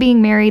despite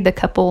being married, the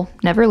couple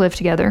never lived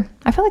together.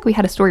 I feel like we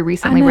had a story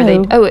recently where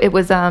it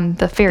was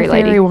the fairy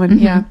lady. Fairy one,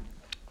 yeah.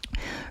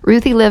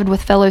 Ruthie lived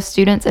with fellow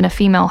students in a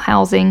female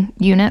housing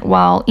unit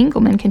while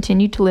Engelman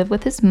continued to live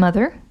with his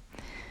mother.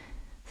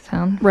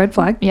 Red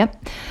flag.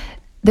 Yep.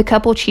 The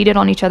couple cheated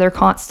on each other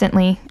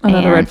constantly.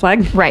 Another red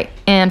flag. Right.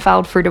 And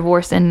filed for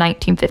divorce in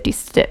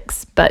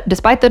 1956. But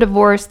despite the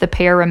divorce, the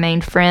pair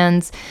remained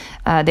friends.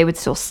 They would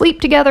still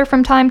sleep together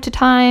from time to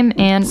time.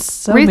 And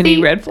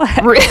many red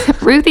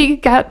flags. Ruthie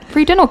got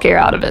free dental care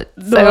out of it.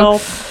 So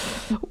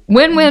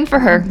win-win for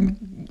her.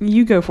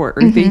 You go for it,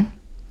 Ruthie. Mm-hmm.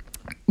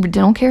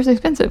 Dental care is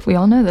expensive. We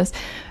all know this.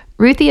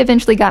 Ruthie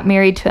eventually got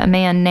married to a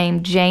man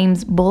named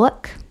James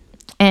Bullock.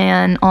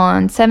 And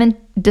on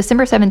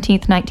December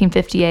 17th,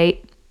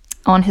 1958,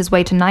 on his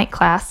way to night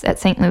class at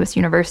St. Louis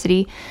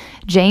University,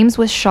 James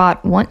was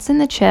shot once in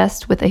the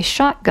chest with a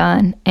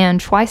shotgun and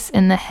twice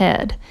in the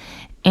head,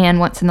 and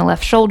once in the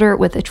left shoulder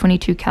with a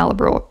 .22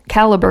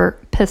 caliber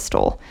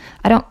pistol.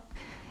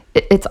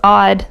 It's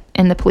odd,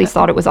 and the police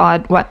thought it was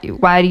odd.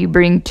 Why do you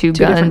bring two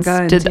guns?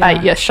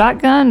 Guns,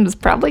 shotgun is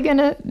probably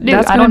gonna do.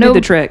 That's I don't gonna know do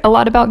the trick. a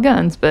lot about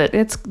guns, but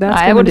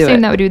I would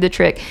assume that would do the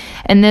trick.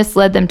 And this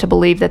led them to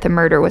believe that the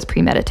murder was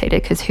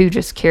premeditated, because who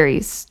just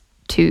carries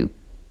 2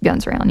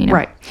 guns around?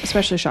 Right,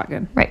 especially a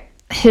shotgun. Right.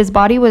 His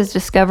body was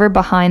discovered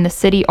behind the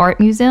City Art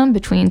Museum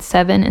between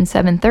 7 and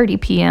 7:30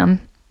 p.m.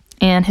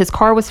 and his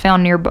car was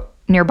found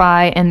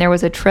nearby, and there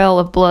was a trail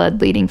of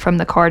blood leading from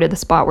the car to the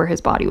spot where his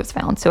body was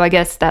found. So I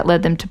guess that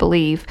led them to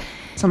believe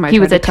he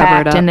was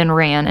attacked and then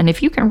ran. And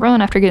if you can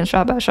run after getting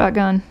shot by a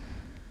shotgun,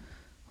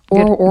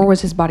 or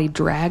was his body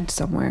dragged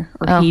somewhere,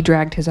 or he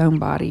dragged his own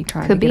body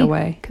trying to get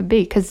away? Could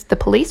be, because the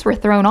police were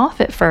thrown off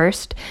at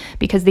first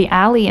because the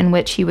alley in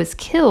which he was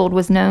killed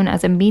was known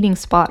as a meeting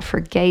spot for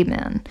gay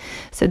men.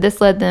 So this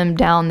led them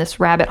down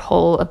this rabbit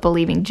hole of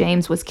believing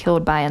James was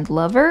killed by a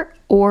lover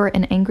or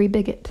an angry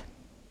bigot.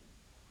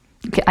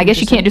 I guess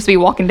you can't just be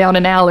walking down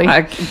an alley.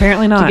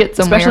 Apparently not. To get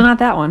somewhere. Especially not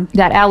that one.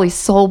 That alley's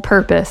sole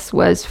purpose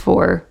was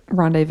for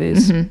rendezvous.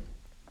 Mm-hmm.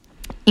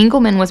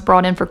 Engelman was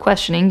brought in for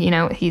questioning.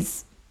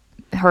 He's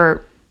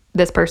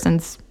this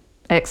person's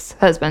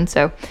ex-husband.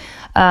 So,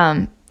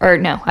 or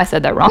no, I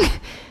said that wrong.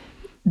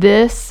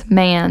 This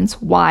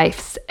man's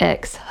wife's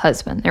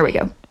ex-husband. There we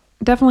go.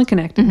 Definitely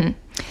connected.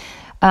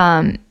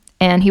 Mm-hmm.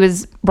 And he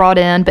was brought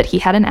in, but he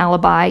had an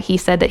alibi. He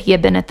said that he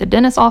had been at the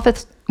dentist's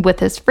office with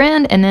his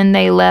friend, and then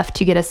they left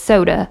to get a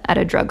soda at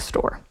a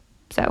drugstore.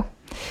 So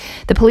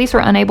the police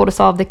were unable to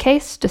solve the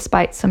case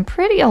despite some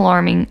pretty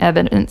alarming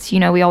evidence.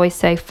 We always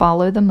say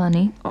follow the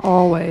money.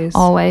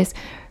 Always.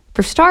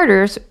 For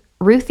starters,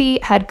 Ruthie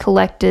had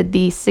collected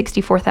the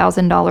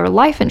 $64,000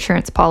 life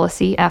insurance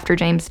policy after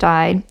James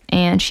died,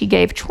 and she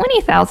gave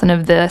 $20,000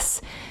 of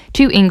this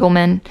to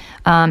Engelman,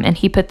 and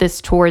he put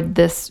this toward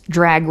this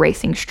drag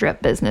racing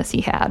strip business he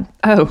had.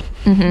 Oh,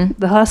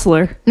 the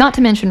hustler. Not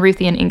to mention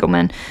Ruthie and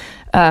Engelman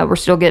were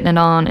still getting it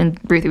on, and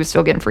Ruthie was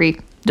still getting free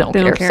dental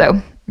care.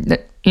 So,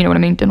 you know what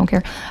I mean? Dental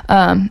care.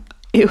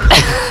 Ew.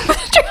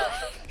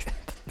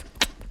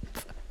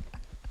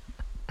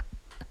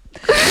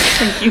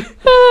 Thank you.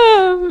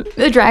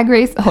 The drag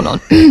race. Hold on.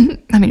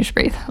 Let me just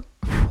breathe.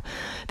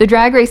 The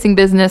drag racing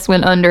business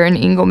went under, and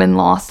Engelman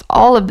lost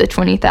all of the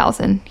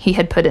 $20,000 he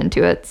had put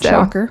into it. So,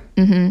 shocker.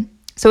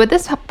 So at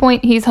this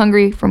point, he's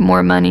hungry for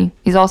more money.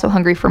 He's also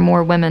hungry for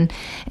more women.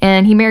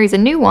 And he marries a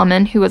new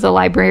woman who was a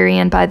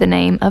librarian by the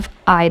name of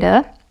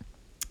Ida.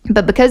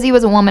 But because he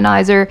was a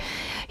womanizer,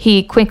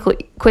 he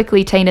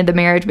quickly tainted the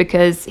marriage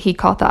because he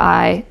caught the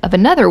eye of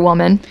another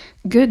woman.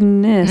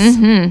 Goodness.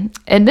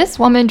 And this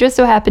woman just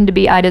so happened to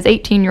be Ida's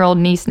 18-year-old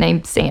niece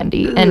named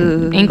Sandy.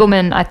 And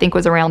Engelman, I think,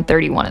 was around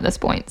 31 at this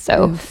point.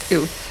 So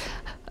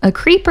a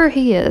creeper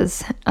he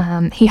is.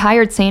 He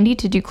hired Sandy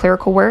to do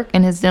clerical work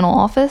in his dental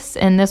office.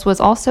 And this was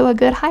also a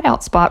good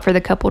hideout spot for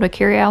the couple to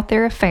carry out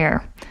their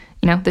affair.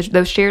 You know,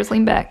 those chairs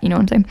lean back. You know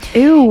what I'm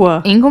saying? Ew.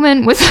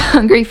 Engelman was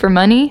hungry for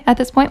money at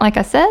this point, like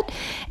I said,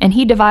 and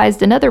he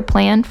devised another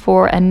plan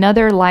for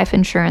another life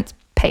insurance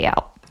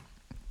payout.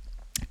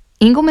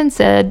 Engelman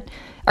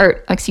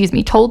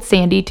told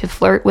Sandy to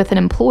flirt with an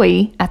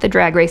employee at the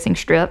drag racing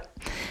strip,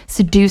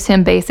 seduce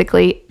him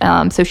basically,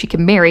 so she could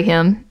marry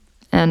him,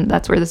 and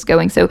that's where this is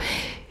going. So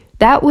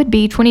that would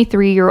be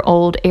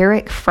 23-year-old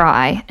Eric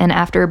Fry, and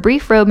after a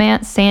brief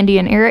romance, Sandy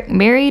and Eric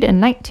married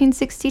in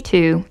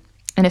 1962.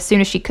 And as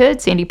soon as she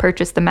could, Sandy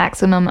purchased the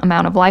maximum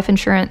amount of life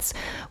insurance,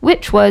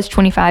 which was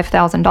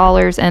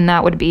 $25,000, and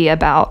that would be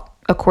about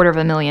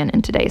 $250,000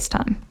 in today's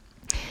time.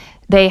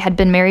 They had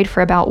been married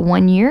for about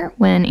 1 year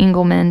when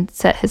Engelman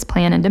set his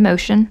plan into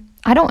motion.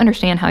 I don't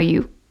understand how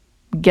you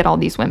get all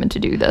these women to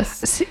do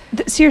this.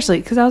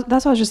 Seriously, because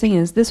that's what I was just thinking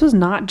is this was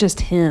not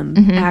just him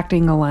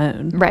acting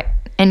alone. Right.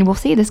 And we'll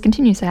see this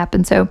continues to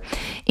happen. So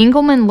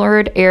Engelman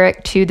lured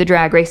Eric to the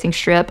drag racing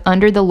strip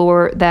under the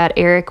lure that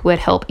Eric would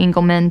help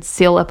Engelman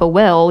seal up a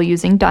well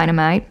using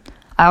dynamite.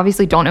 I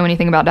obviously don't know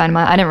anything about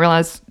dynamite. I didn't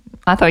realize,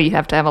 I thought you'd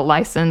have to have a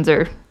license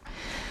or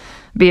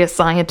be a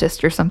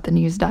scientist or something to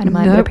use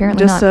dynamite, but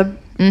apparently just not.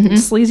 a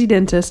sleazy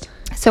dentist.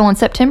 So on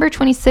September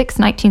 26,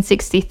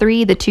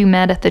 1963, the two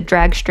met at the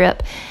drag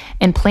strip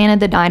and planted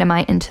the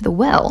dynamite into the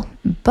well.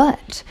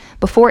 But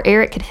before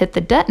Eric could hit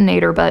the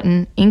detonator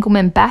button,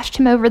 Engelman bashed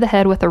him over the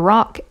head with a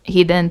rock.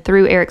 He then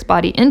threw Eric's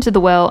body into the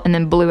well and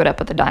then blew it up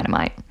with the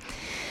dynamite.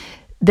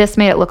 This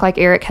made it look like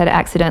Eric had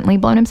accidentally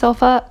blown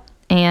himself up,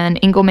 and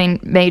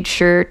Engelman made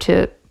sure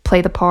to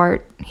play the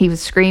part. He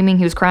was screaming,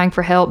 he was crying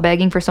for help,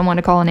 begging for someone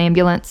to call an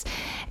ambulance.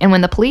 And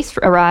when the police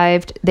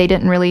arrived, they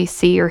didn't really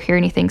see or hear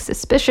anything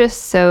suspicious,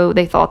 so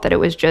they thought that it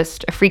was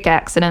just a freak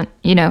accident.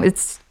 You know,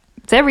 it's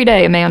every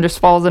day a man just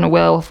falls in a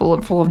well full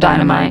of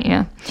dynamite.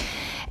 Yeah.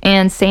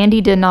 And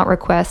Sandy did not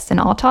request an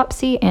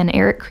autopsy, and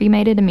Eric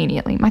cremated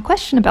immediately. My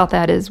question about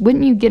that is,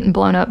 wouldn't you getting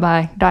blown up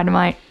by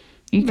dynamite?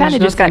 You kind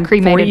of just got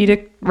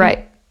cremated.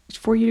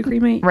 For you to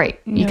cremate?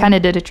 Right. Yeah. You kind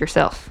of did it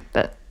yourself,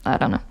 but I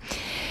don't know.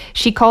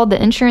 She called the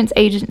insurance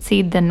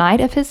agency the night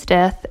of his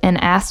death and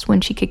asked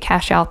when she could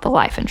cash out the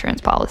life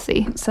insurance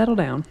policy. Settle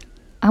down.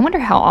 I wonder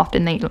how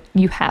often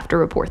you have to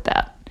report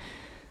that.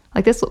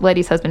 Like, this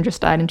lady's husband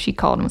just died, and she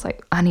called and was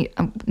like, "I need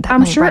that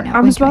I'm money sure. right now. I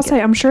was about to say,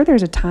 I'm sure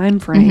there's a time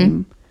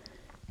frame,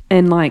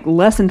 and like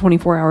less than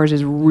 24 hours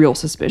is real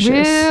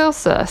suspicious. Real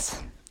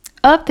sus.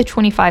 Of the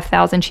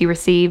 $25,000 she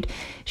received,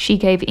 she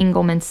gave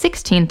Engelman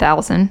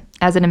 $16,000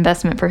 as an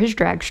investment for his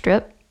drag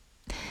strip.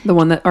 The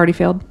one that already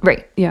failed,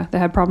 right? Yeah, that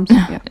had problems.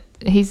 Yeah,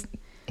 he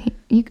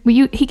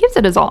gives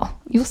it his all.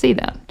 You'll see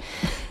that.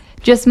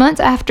 Just months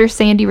after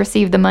Sandy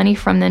received the money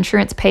from the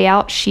insurance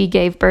payout, she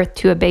gave birth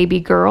to a baby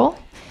girl.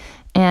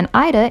 And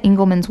Ida,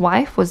 Engelman's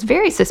wife, was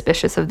very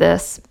suspicious of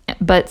this,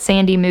 but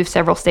Sandy moved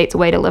several states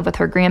away to live with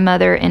her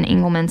grandmother, and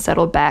Engelman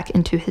settled back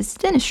into his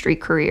dentistry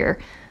career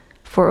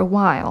for a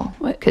while.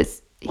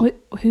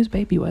 Whose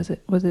baby was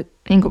it? Was it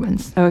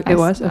Engelman's? Oh, it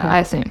was? Okay. I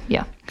assume,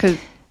 yeah. Okay,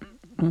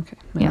 I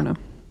don't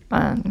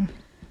know.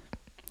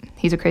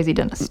 He's a crazy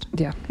dentist.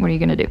 Yeah. What are you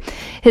going to do?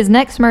 His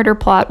next murder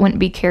plot wouldn't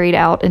be carried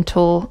out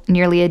until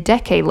nearly a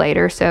decade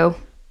later, so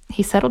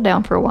he settled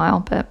down for a while,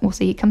 but we'll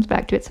see. He comes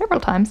back to it several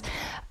times.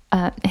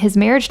 His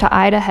marriage to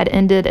Ida had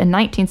ended in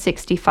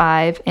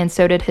 1965, and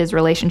so did his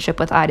relationship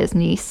with Ida's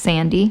niece,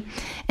 Sandy.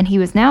 And he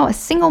was now a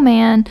single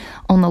man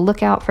on the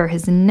lookout for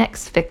his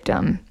next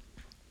victim.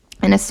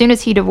 And as soon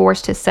as he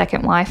divorced his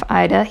second wife,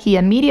 Ida, he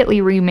immediately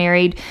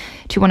remarried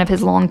to one of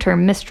his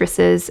long-term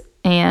mistresses.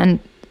 And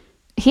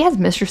he has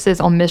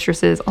mistresses on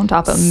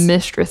top of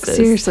mistresses.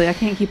 Seriously, I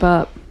can't keep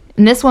up.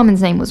 And this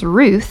woman's name was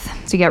Ruth.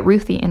 So you got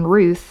Ruthie and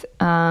Ruth.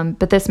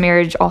 But this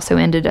marriage also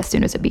ended as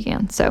soon as it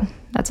began. So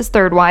that's his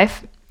third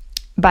wife.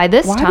 By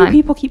this time, why do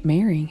people keep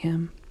marrying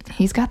him?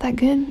 He's got that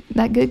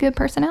good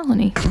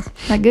personality,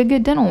 that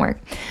good dental work.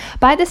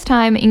 By this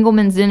time,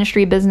 Engelman's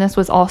dentistry business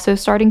was also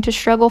starting to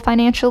struggle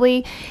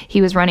financially.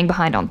 He was running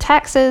behind on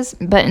taxes,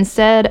 but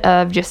instead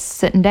of just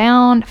sitting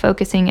down,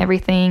 focusing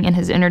everything and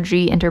his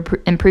energy into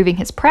improving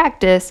his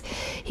practice,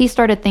 he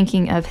started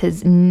thinking of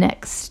his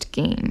next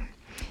scheme.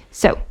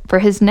 So, for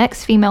his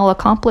next female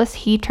accomplice,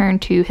 he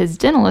turned to his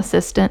dental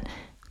assistant,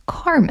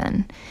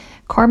 Carmen.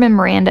 Carmen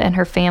Miranda and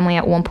her family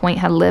at one point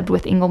had lived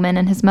with Engelman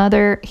and his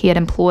mother. He had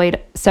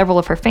employed several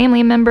of her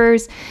family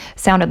members.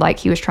 Sounded like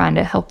he was trying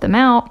to help them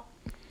out.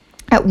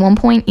 At one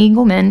point,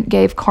 Engelman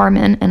gave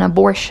Carmen an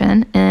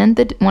abortion in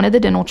one of the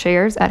dental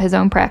chairs at his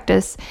own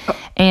practice,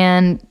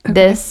 and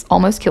this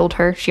almost killed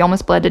her. She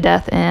almost bled to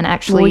death and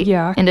actually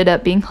ended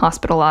up being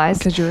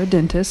hospitalized. Because you're a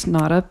dentist,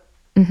 not a...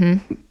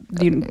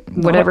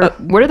 Whatever.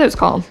 What are those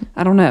called?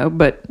 I don't know,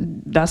 but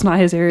that's not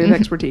his area of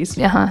expertise.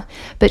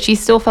 But she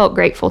still felt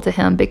grateful to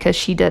him because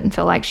she didn't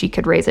feel like she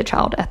could raise a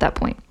child at that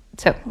point.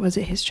 So was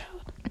it his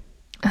child?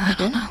 I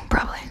don't know.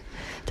 Probably.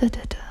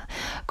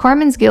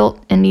 Carmen's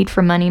guilt and need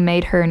for money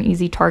made her an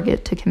easy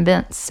target to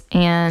convince,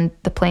 and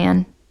the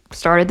plan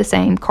started the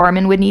same.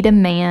 Carmen would need a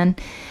man,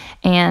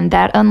 and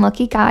that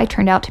unlucky guy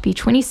turned out to be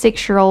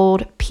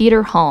 26-year-old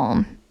Peter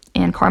Halm,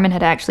 and Carmen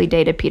had actually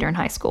dated Peter in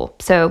high school.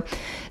 So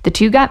the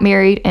two got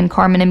married, and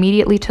Carmen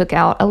immediately took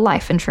out a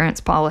life insurance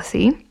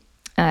policy,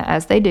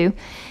 as they do,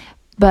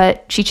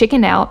 but she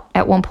chickened out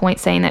at one point,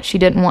 saying that she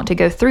didn't want to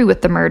go through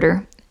with the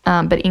murder,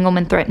 but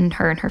Engelman threatened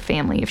her and her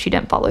family if she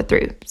didn't follow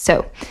through.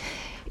 So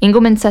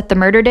Engelman set the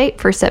murder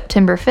date for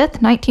September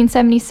 5th,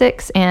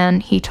 1976,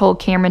 and he told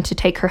Cameron to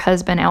take her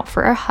husband out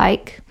for a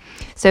hike.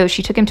 So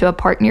she took him to a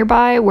park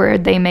nearby where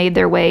they made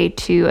their way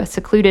to a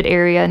secluded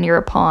area near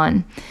a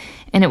pond.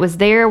 And it was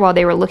there while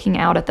they were looking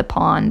out at the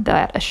pond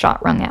that a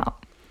shot rung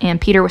out. And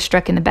Peter was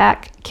struck in the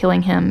back,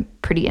 killing him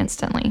pretty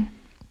instantly.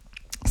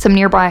 Some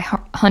nearby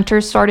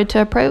hunters started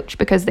to approach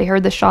because they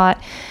heard the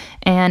shot,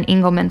 and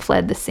Engelman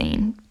fled the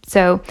scene.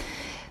 So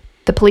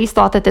the police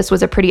thought that this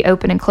was a pretty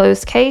open and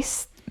closed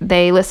case.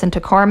 They listened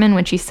to Carmen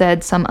when she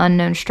said some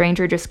unknown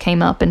stranger just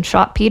came up and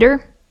shot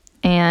Peter.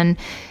 And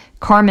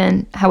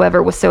Carmen,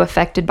 however, was so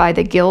affected by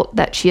the guilt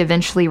that she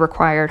eventually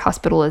required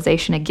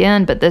hospitalization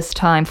again, but this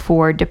time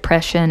for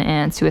depression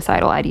and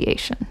suicidal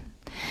ideation.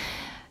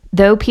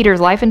 Though Peter's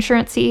life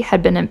insurance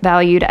had been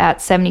valued at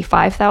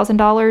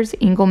 $75,000,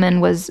 Engelman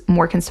was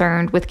more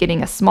concerned with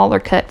getting a smaller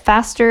cut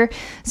faster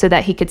so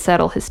that he could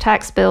settle his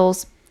tax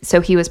bills. So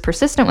he was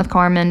persistent with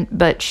Carmen,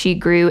 but she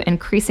grew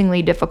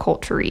increasingly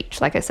difficult to reach.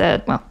 Like I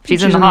said, well,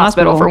 she's in the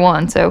hospital for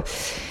one. So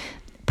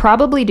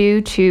probably due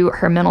to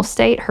her mental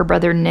state, her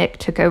brother Nick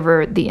took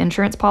over the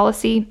insurance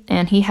policy,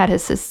 and he had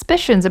his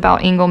suspicions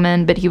about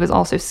Engelman, but he was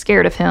also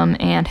scared of him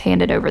and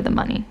handed over the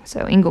money. So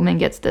Engelman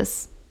gets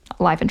this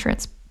life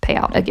insurance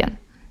payout again.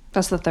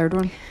 That's the third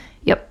one?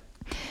 Yep.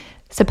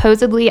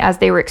 Supposedly, as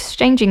they were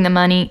exchanging the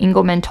money,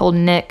 Engelman told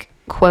Nick,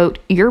 quote,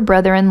 "Your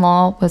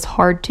brother-in-law was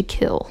hard to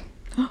kill."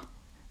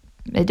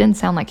 It didn't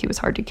sound like he was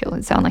hard to kill.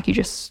 It sounded like you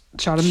just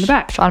shot him in the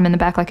back. Shot him in the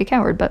back like a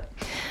coward. But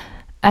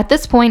at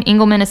this point,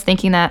 Engelman is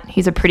thinking that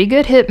he's a pretty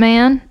good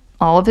hitman.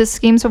 All of his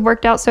schemes have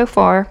worked out so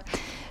far.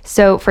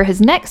 So for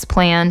his next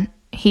plan,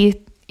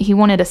 he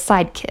wanted a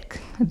sidekick,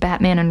 a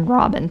Batman and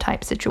Robin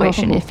type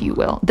situation, if you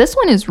will. This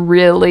one is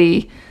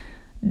really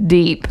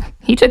deep.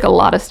 He took a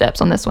lot of steps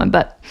on this one,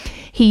 but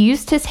he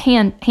used his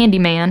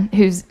handyman,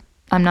 who's,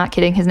 I'm not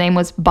kidding, his name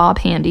was Bob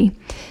Handy,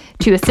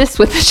 to assist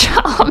with the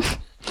job.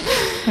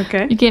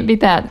 Okay. You can't beat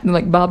that,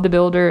 like Bob the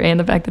Builder and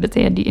the fact that it's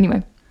handy.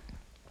 Anyway.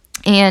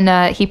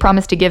 And he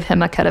promised to give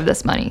him a cut of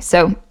this money.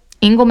 So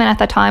Engelman at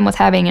the time was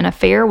having an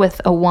affair with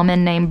a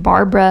woman named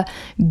Barbara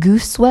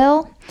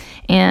Goosewell.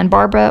 And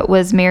Barbara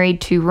was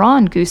married to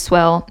Ron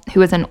Goosewell, who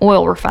was an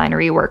oil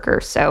refinery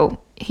worker. So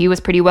he was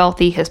pretty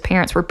wealthy. His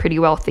parents were pretty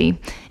wealthy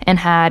and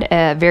had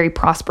a very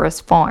prosperous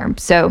farm.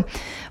 So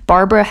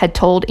Barbara had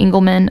told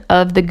Engelman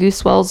of the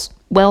Goosewell's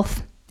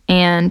wealth,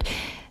 and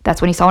that's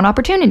when he saw an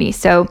opportunity.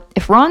 So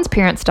if Ron's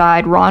parents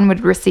died, Ron would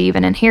receive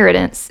an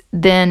inheritance.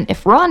 Then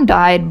if Ron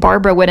died,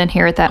 Barbara would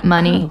inherit that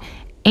money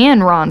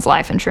and Ron's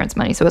life insurance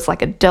money. So it's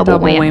like a double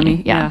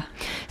whammy. Yeah.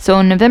 So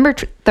on November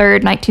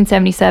 3rd,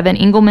 1977,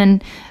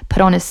 Engelman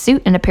put on his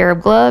suit and a pair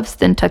of gloves,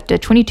 then tucked a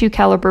 .22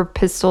 caliber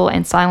pistol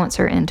and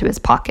silencer into his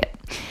pocket.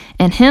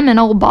 And him and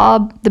old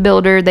Bob the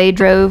Builder, they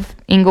drove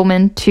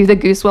Engelman to the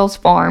Goosewell's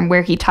farm,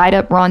 where he tied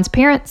up Ron's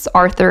parents,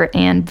 Arthur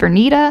and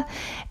Vernita,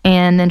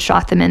 and then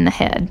shot them in the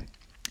head.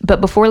 But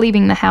before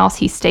leaving the house,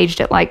 he staged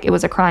it like it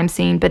was a crime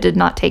scene, but did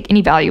not take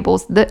any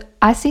valuables.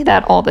 I see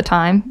that all the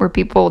time, where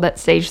people that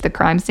stage the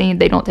crime scene,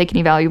 they don't take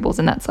any valuables,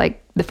 and that's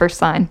like the first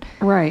sign.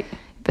 Right.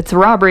 If it's a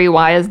robbery,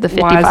 why is the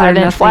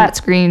 55-inch flat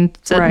screen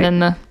sitting in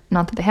the...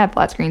 Not that they had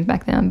flat screens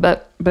back then,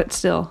 but... But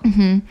still.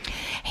 Mm-hmm.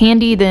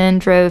 Handy then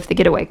drove the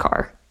getaway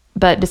car.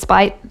 But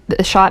despite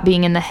the shot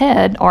being in the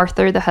head,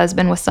 Arthur, the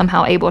husband, was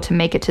somehow able to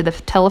make it to the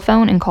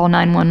telephone and call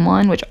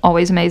 911, which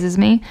always amazes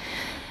me.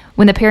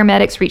 When the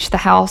paramedics reached the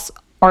house,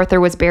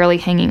 Arthur was barely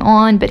hanging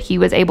on, but he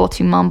was able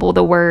to mumble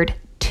the word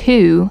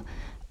 "two"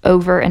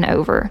 over and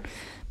over.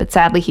 But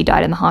sadly, he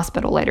died in the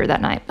hospital later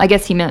that night. I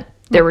guess he meant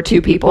there were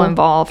two people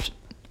involved.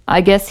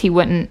 I guess he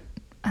wouldn't...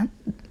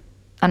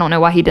 I don't know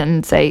why he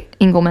didn't say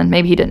Engelman.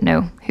 Maybe he didn't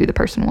know who the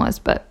person was.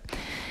 But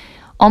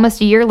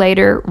almost a year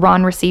later,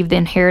 Ron received the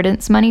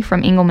inheritance money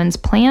from Engelman's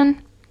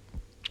plan.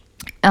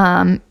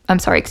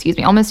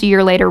 Almost a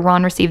year later,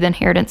 Ron received the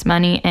inheritance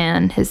money,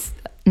 and his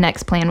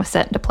next plan was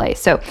set into place.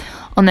 So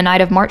on the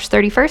night of March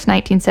 31st,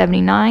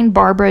 1979,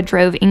 Barbara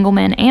drove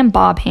Engelman and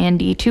Bob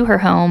Handy to her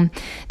home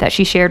that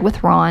she shared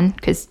with Ron,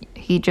 because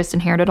he just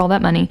inherited all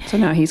that money. So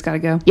now he's got to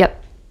go.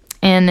 Yep.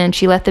 And then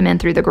she let them in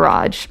through the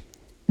garage.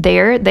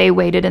 There, they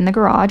waited in the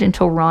garage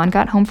until Ron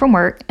got home from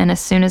work, and as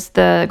soon as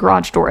the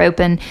garage door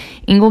opened,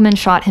 Engelman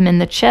shot him in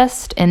the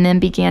chest and then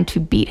began to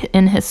beat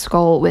in his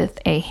skull with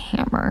a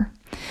hammer.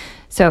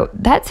 So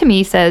that to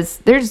me says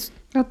they're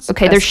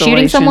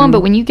shooting someone,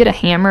 but when you get a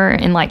hammer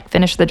and like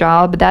finish the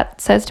job,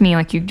 that says to me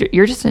like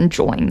you're just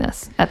enjoying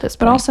this at this point.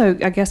 But also,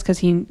 I guess because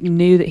he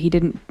knew that he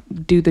didn't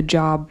do the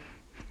job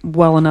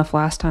well enough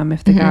last time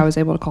if the guy was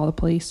able to call the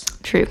police.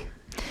 True.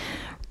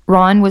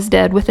 Ron was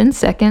dead within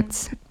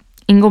seconds.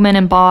 Engelman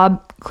and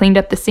Bob cleaned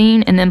up the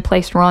scene and then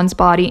placed Ron's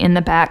body in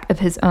the back of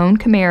his own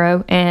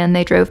Camaro, and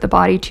they drove the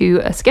body to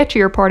a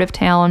sketchier part of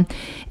town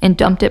and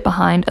dumped it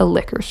behind a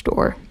liquor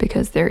store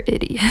because they're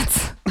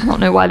idiots. I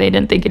don't know why they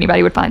didn't think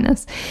anybody would find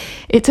this.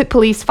 It took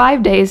police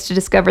 5 days to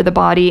discover the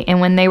body, and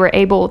when they were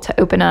able to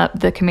open up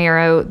the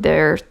Camaro,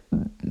 there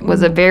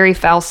was a very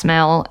foul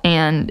smell,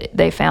 and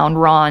they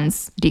found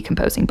Ron's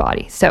decomposing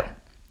body. So,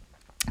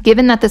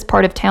 given that this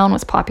part of town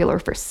was popular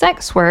for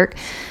sex work,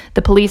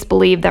 the police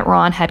believed that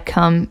Ron had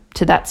come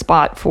to that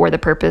spot for the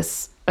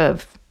purpose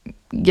of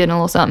getting a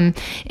little something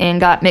and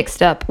got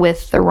mixed up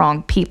with the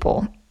wrong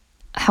people.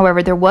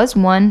 However, there was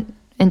one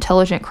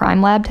intelligent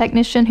crime lab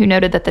technician who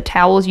noted that the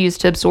towels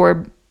used to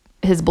absorb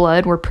his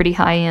blood were pretty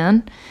high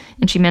end,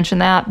 and she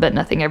mentioned that, but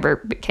nothing ever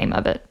came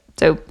of it.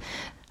 So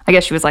I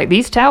guess she was like,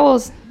 these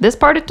towels, this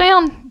part of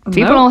town,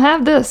 people don't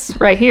have this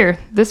right here,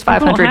 this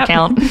 500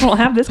 count. People don't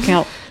have this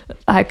count.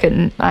 I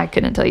couldn't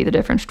tell you the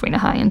difference between a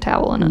high-end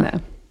towel and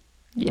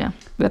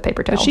a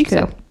paper towel. But she could.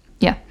 So,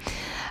 yeah.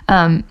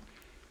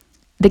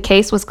 The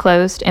case was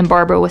closed, and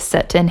Barbara was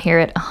set to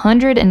inherit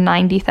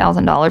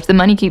 $190,000. The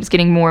money keeps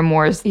getting more and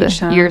more as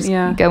the years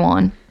go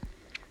on.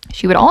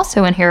 She would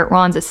also inherit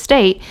Ron's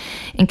estate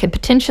and could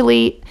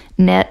potentially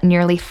net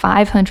nearly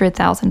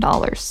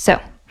 $500,000. So,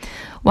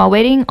 while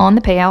waiting on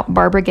the payout,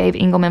 Barbara gave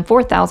Engelman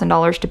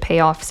 $4,000 to pay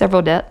off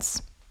several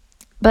debts.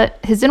 But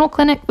his dental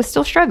clinic was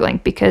still struggling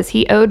because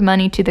he owed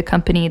money to the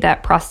company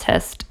that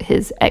processed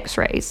his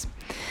x-rays.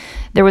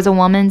 There was a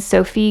woman,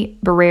 Sophie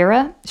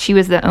Barrera. She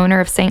was the owner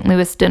of St.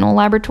 Louis Dental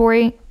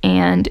Laboratory,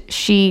 and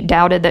she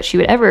doubted that she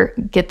would ever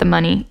get the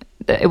money.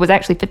 It was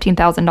actually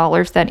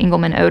 $15,000 that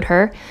Engelman owed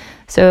her,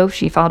 so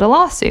she filed a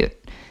lawsuit.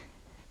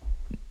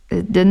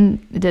 It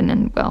didn't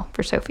end well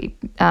for Sophie.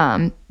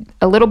 A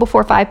little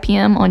before 5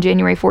 p.m. on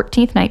January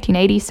 14th,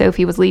 1980,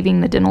 Sophie was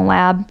leaving the dental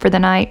lab for the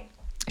night.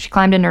 She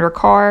climbed into her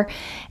car,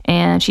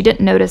 and she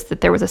didn't notice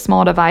that there was a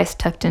small device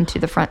tucked into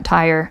the front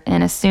tire.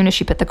 And as soon as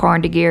she put the car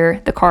into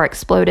gear, the car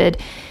exploded,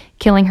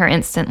 killing her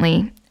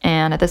instantly.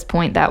 And at this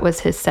point, that was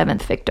his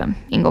seventh victim,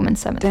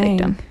 Engelman's seventh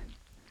victim.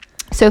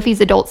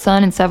 Sophie's adult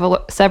son and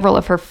several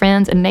of her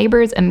friends and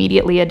neighbors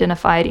immediately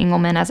identified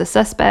Engelman as a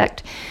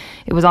suspect.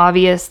 It was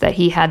obvious that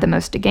he had the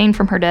most to gain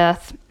from her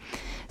death.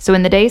 So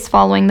in the days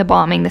following the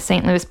bombing, the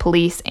St. Louis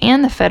police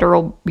and the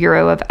Federal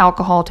Bureau of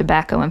Alcohol,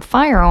 Tobacco, and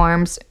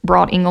Firearms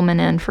brought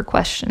Engelman in for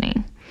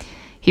questioning.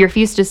 He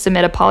refused to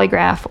submit a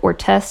polygraph or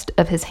test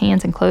of his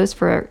hands and clothes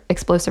for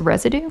explosive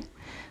residue.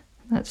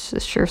 That's a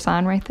sure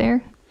sign right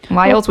there.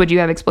 Why else would you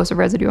have explosive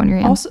residue on your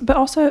hands?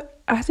 Also,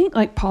 I think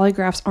like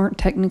polygraphs aren't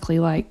technically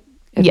like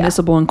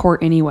admissible in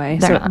court anyway.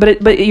 They're So, not.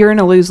 but you're in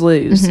a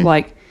lose-lose.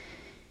 Like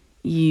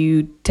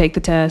you take the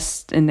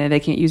test and then they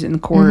can't use it in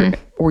court,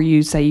 or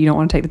you say you don't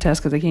want to take the test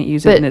because they can't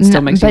use it, and it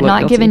still makes you look guilty.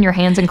 But not giving your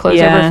hands and clothes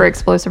over for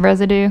explosive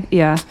residue.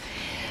 Yeah.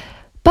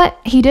 But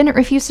he didn't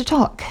refuse to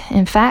talk.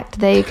 In fact,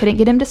 they couldn't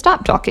get him to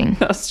stop talking.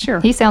 That's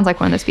true. He sounds like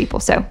one of those people.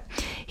 So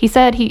he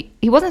said he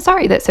wasn't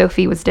sorry that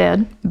Sophie was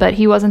dead, but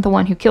he wasn't the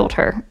one who killed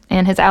her.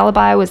 And his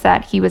alibi was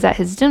that he was at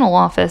his dental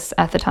office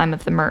at the time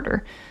of the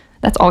murder.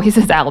 That's always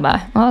his alibi.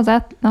 Well, I was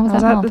at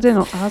the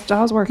dental.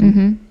 I was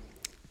working.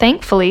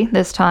 Thankfully,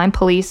 this time,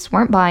 police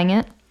weren't buying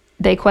it.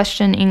 They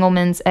questioned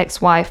Engelman's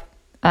ex-wife,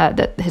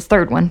 his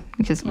third one,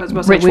 because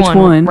which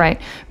one? Right,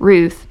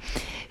 Ruth,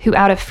 who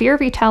out of fear of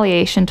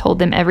retaliation told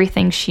them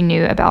everything she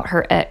knew about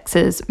her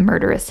ex's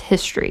murderous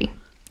history.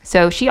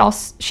 So she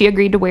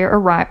agreed to wear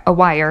a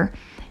wire,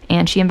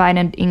 and she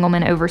invited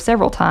Engelman over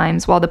several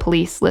times while the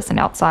police listened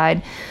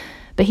outside.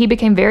 But he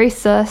became very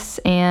sus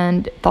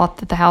and thought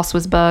that the house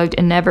was bugged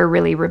and never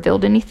really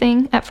revealed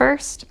anything at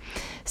first.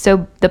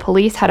 So the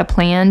police had a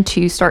plan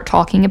to start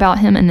talking about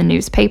him in the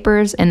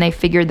newspapers, and they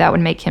figured that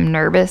would make him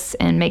nervous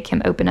and make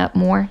him open up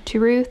more to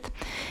Ruth.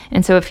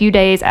 And so a few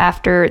days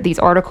after these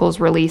articles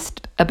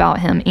released about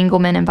him,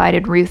 Engelman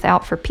invited Ruth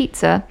out for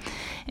pizza,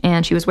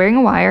 and she was wearing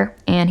a wire,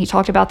 and he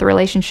talked about the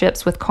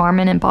relationships with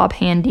Carmen and Bob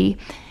Handy,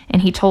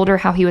 and he told her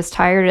how he was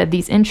tired of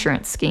these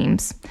insurance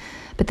schemes.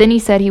 But then he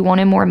said he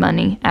wanted more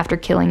money after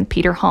killing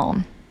Peter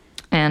Halm.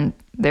 And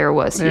there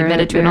was. He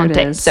admitted to it on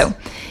tape. So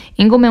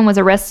Engelman was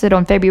arrested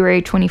on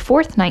February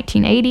 24th,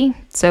 1980.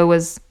 So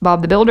was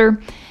Bob the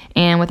Builder.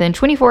 And within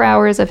 24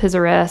 hours of his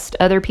arrest,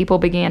 other people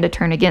began to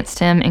turn against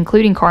him,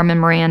 including Carmen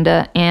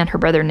Miranda and her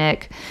brother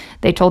Nick.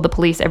 They told the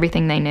police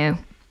everything they knew.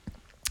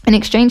 In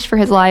exchange for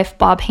his life,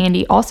 Bob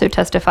Handy also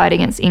testified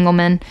against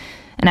Engelman.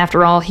 And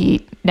after all,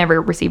 he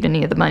never received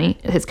any of the money,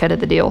 his cut of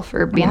the deal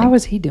for being... Why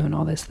was he doing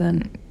all this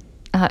then?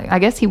 I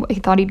guess he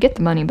thought he'd get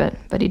the money, but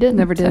he didn't.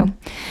 Never did.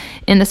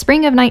 In the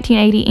spring of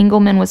 1980,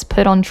 Engelman was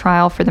put on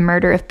trial for the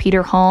murder of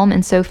Peter Halm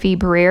and Sophie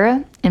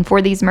Barrera, and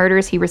for these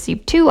murders, he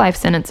received 2 life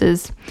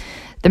sentences.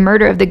 The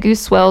murder of the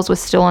Goosewells was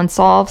still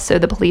unsolved, so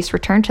the police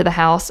returned to the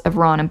house of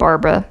Ron and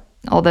Barbara.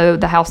 Although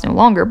the house no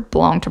longer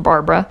belonged to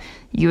Barbara,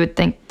 you would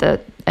think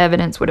the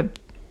evidence would have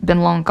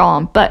been long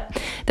gone,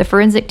 but the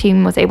forensic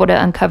team was able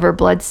to uncover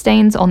blood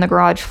stains on the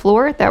garage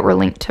floor that were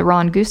linked to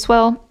Ron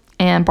Goosewell,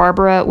 and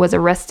Barbara was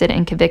arrested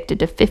and convicted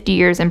to 50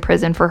 years in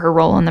prison for her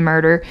role in the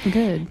murder.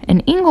 Good.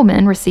 And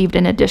Engelman received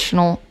an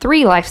additional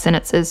 3 life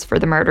sentences for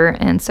the murder,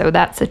 and so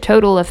that's a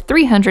total of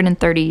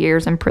 330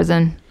 years in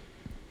prison.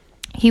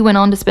 He went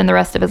on to spend the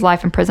rest of his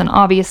life in prison,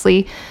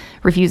 obviously,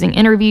 refusing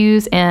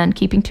interviews and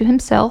keeping to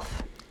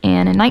himself.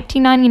 And in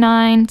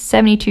 1999,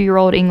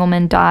 72-year-old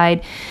Engelman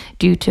died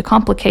due to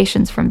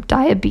complications from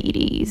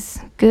diabetes.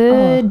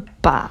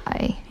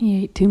 Goodbye.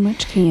 He ate too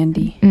much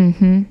candy.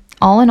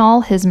 All in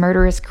all, his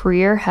murderous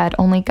career had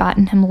only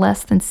gotten him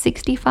less than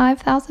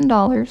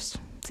 $65,000.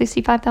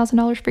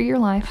 $65,000 for your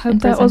life. Hope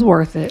that was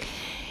worth it.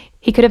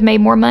 He could have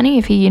made more money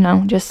if he,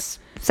 just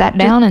sat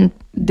down and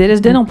did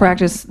his dental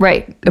practice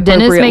right. appropriately.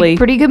 Dentists make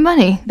pretty good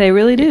money. They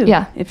really do.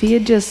 Yeah. If he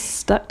had just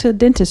stuck to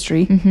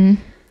dentistry.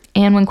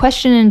 And when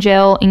questioned in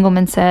jail,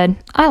 Engelman said,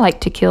 "I like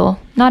to kill.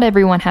 Not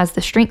everyone has the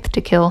strength to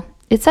kill.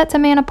 It sets a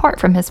man apart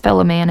from his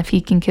fellow man if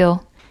he can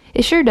kill.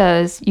 It sure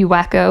does, you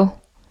wacko."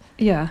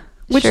 Yeah.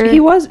 Which Sure.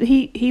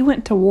 he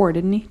went to war,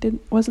 didn't he?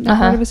 Wasn't that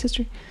part of his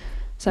history?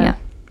 So Yeah.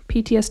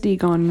 PTSD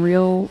gone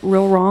real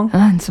wrong,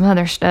 And some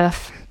other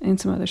stuff. and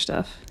some other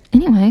stuff.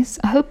 Anyways,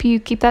 I hope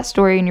you keep that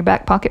story in your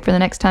back pocket for the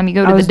next time you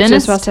go to I the was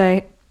dentist. just about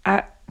to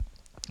say,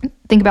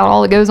 Think about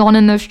all that goes on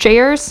in those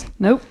chairs.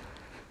 nope.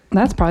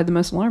 That's probably the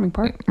most alarming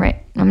part. Right.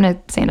 I'm going to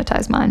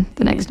sanitize mine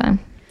the next time.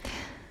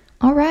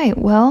 All right.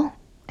 Well,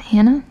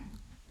 Hannah,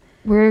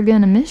 we're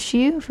going to miss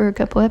you for a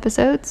couple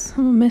episodes.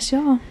 I'm gonna miss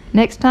y'all.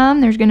 Next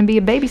time, there's going to be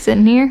a baby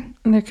sitting here,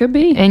 There could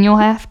be. and you'll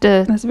have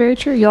to That's very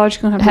true. Y'all are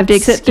just gonna have to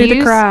sit through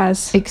the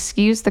cries.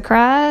 excuse the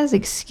cries,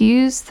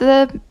 excuse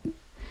the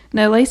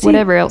No, Lacey.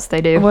 whatever else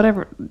they do.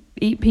 Whatever.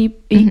 Eat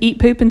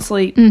poop, and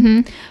sleep.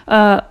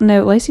 No,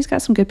 Lacey's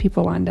got some good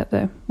people lined up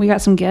though. We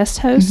got some guest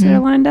hosts that are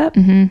lined up.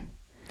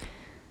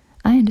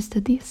 I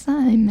understood the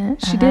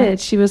assignment. She did.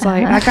 She was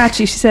like, "I got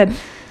you." She said,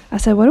 "I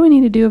said, what do we need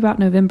to do about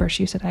November?"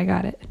 She said, "I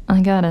got it." I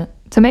got it.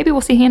 So maybe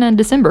we'll see Hannah in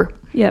December.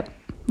 Yep.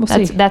 We'll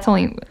see. That's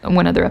only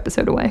one other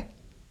episode away.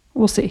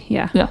 We'll see.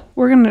 Yeah. Yeah.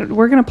 We're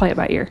gonna play it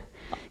by ear.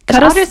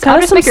 I'll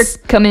just make her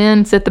come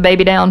in, sit the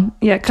baby down.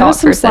 Yeah. Cut talk us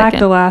for some a slack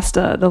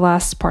second. the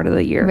last part of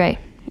the year. Right.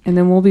 And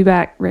then we'll be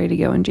back ready to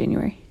go in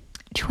January.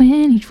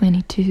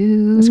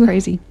 2022. It's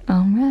crazy.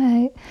 All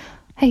right.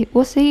 Hey,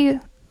 we'll see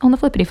you on the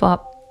flippity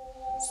flop.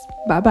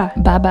 Bye bye.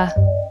 Bye bye.